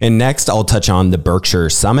community. And next, I'll touch on the Berkshire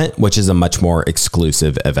Summit, which is a much more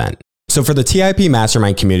exclusive event. So for the TIP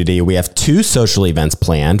Mastermind community, we have 2 social events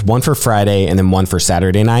planned, one for Friday and then one for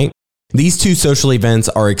Saturday night. These 2 social events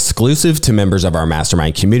are exclusive to members of our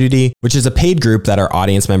mastermind community, which is a paid group that our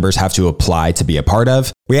audience members have to apply to be a part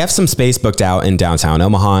of. We have some space booked out in downtown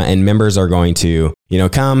Omaha, and members are going to,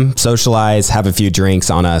 come socialize, have a few drinks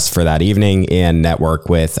on us for that evening, and network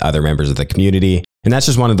with other members of the community. And that's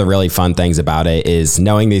just one of the really fun things about it, is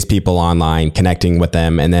knowing these people online, connecting with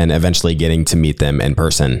them, and then eventually getting to meet them in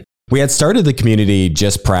person. We had started the community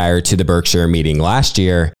just prior to the Berkshire meeting last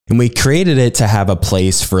year, and we created it to have a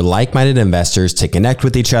place for like-minded investors to connect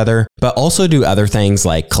with each other, but also do other things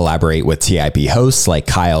like collaborate with TIP hosts like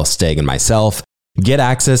Kyle, Stig, and myself, get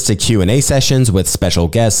access to Q&A sessions with special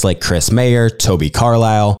guests like Chris Mayer, Toby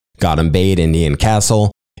Carlisle, Gautam Bade, and Ian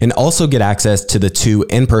Castle, and also get access to the 2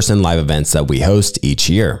 in-person live events that we host each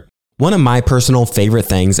year. One of my personal favorite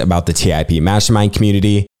things about the TIP Mastermind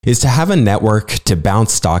community is to have a network to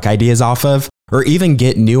bounce stock ideas off of, or even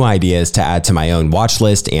get new ideas to add to my own watch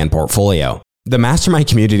list and portfolio. The Mastermind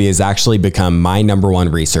community has actually become my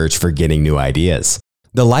 #1 research for getting new ideas.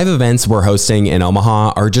 The live events we're hosting in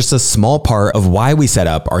Omaha are just a small part of why we set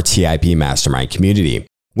up our TIP Mastermind community.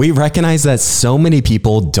 We recognize that so many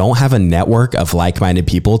people don't have a network of like-minded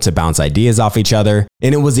people to bounce ideas off each other,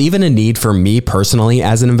 and it was even a need for me personally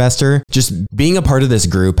as an investor. Just being a part of this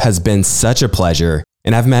group has been such a pleasure,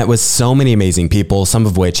 and I've met with so many amazing people, some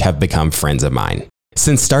of which have become friends of mine.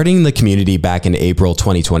 Since starting the community back in April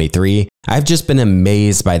 2023, I've just been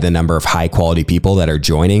amazed by the number of high-quality people that are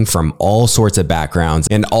joining from all sorts of backgrounds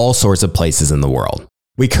and all sorts of places in the world.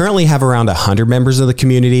 We currently have around 100 members of the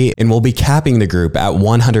community, and we'll be capping the group at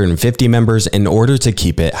 150 members in order to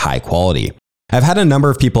keep it high quality. I've had a number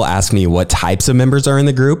of people ask me what types of members are in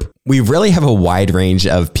the group. We really have a wide range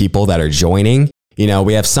of people that are joining.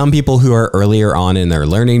 We have some people who are earlier on in their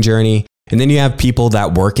learning journey, and then you have people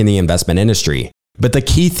that work in the investment industry. But the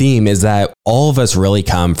key theme is that all of us really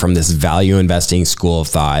come from this value investing school of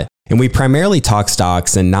thought, and we primarily talk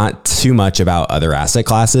stocks and not too much about other asset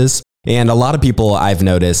classes. And a lot of people I've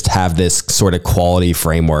noticed have this sort of quality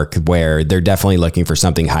framework where they're definitely looking for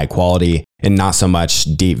something high quality and not so much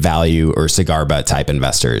deep value or cigar butt type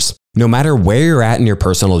investors. No matter where you're at in your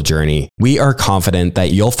personal journey, we are confident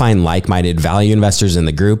that you'll find like-minded value investors in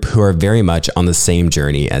the group who are very much on the same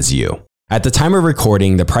journey as you. At the time of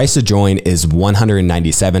recording, the price to join is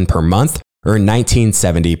 $197 per month or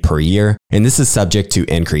 $1970 per year, and this is subject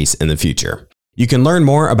to increase in the future. You can learn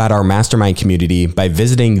more about our mastermind community by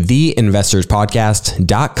visiting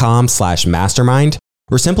theinvestorspodcast.com/mastermind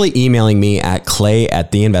or simply emailing me at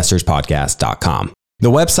clay@theinvestorspodcast.com. The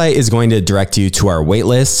website is going to direct you to our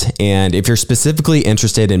waitlist, and if you're specifically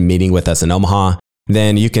interested in meeting with us in Omaha,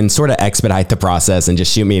 then you can sort of expedite the process and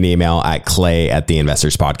just shoot me an email at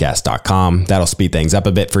clay@theinvestorspodcast.com. That'll speed things up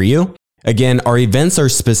a bit for you. Again, our events are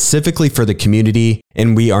specifically for the community,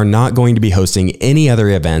 and we are not going to be hosting any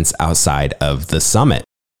other events outside of the summit.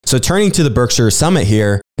 So turning to the Berkshire Summit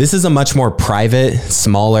here, this is a much more private,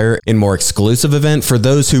 smaller, and more exclusive event for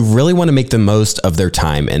those who really want to make the most of their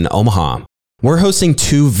time in Omaha. We're hosting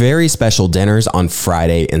 2 very special dinners on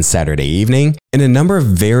Friday and Saturday evening, and a number of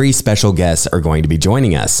very special guests are going to be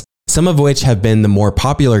joining us, some of which have been the more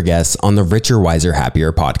popular guests on the Richer, Wiser,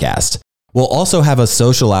 Happier podcast. We'll also have a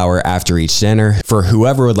social hour after each dinner for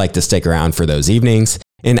whoever would like to stick around for those evenings.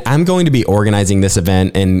 And I'm going to be organizing this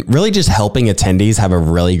event and really just helping attendees have a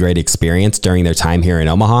really great experience during their time here in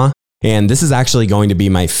Omaha. And this is actually going to be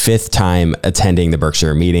my 5th time attending the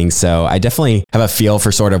Berkshire meeting. So I definitely have a feel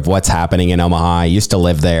for sort of what's happening in Omaha. I used to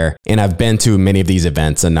live there, and I've been to many of these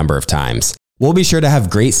events a number of times. We'll be sure to have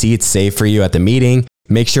great seats saved for you at the meeting.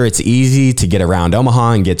 Make sure it's easy to get around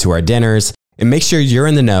Omaha and get to our dinners. And make sure you're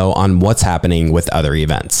in the know on what's happening with other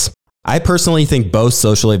events. I personally think both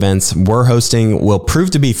social events we're hosting will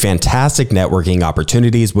prove to be fantastic networking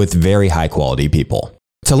opportunities with very high quality people.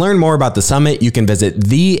 To learn more about the summit, you can visit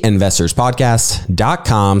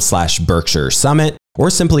theinvestorspodcast.com/Berkshire Summit,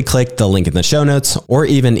 or simply click the link in the show notes, or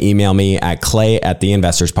even email me at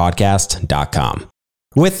clay@theinvestorspodcast.com.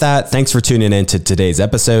 With that, thanks for tuning in to today's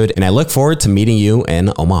episode, and I look forward to meeting you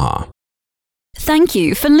in Omaha. Thank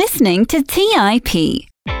you for listening to TIP.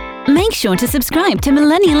 Make sure to subscribe to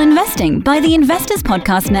Millennial Investing by the Investors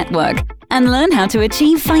Podcast Network and learn how to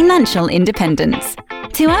achieve financial independence.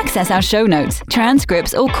 To access our show notes,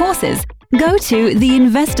 transcripts, or courses, go to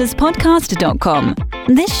theinvestorspodcast.com.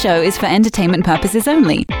 This show is for entertainment purposes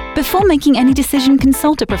only. Before making any decision,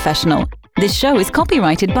 consult a professional. This show is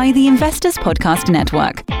copyrighted by the Investors Podcast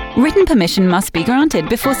Network. Written permission must be granted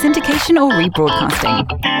before syndication or rebroadcasting.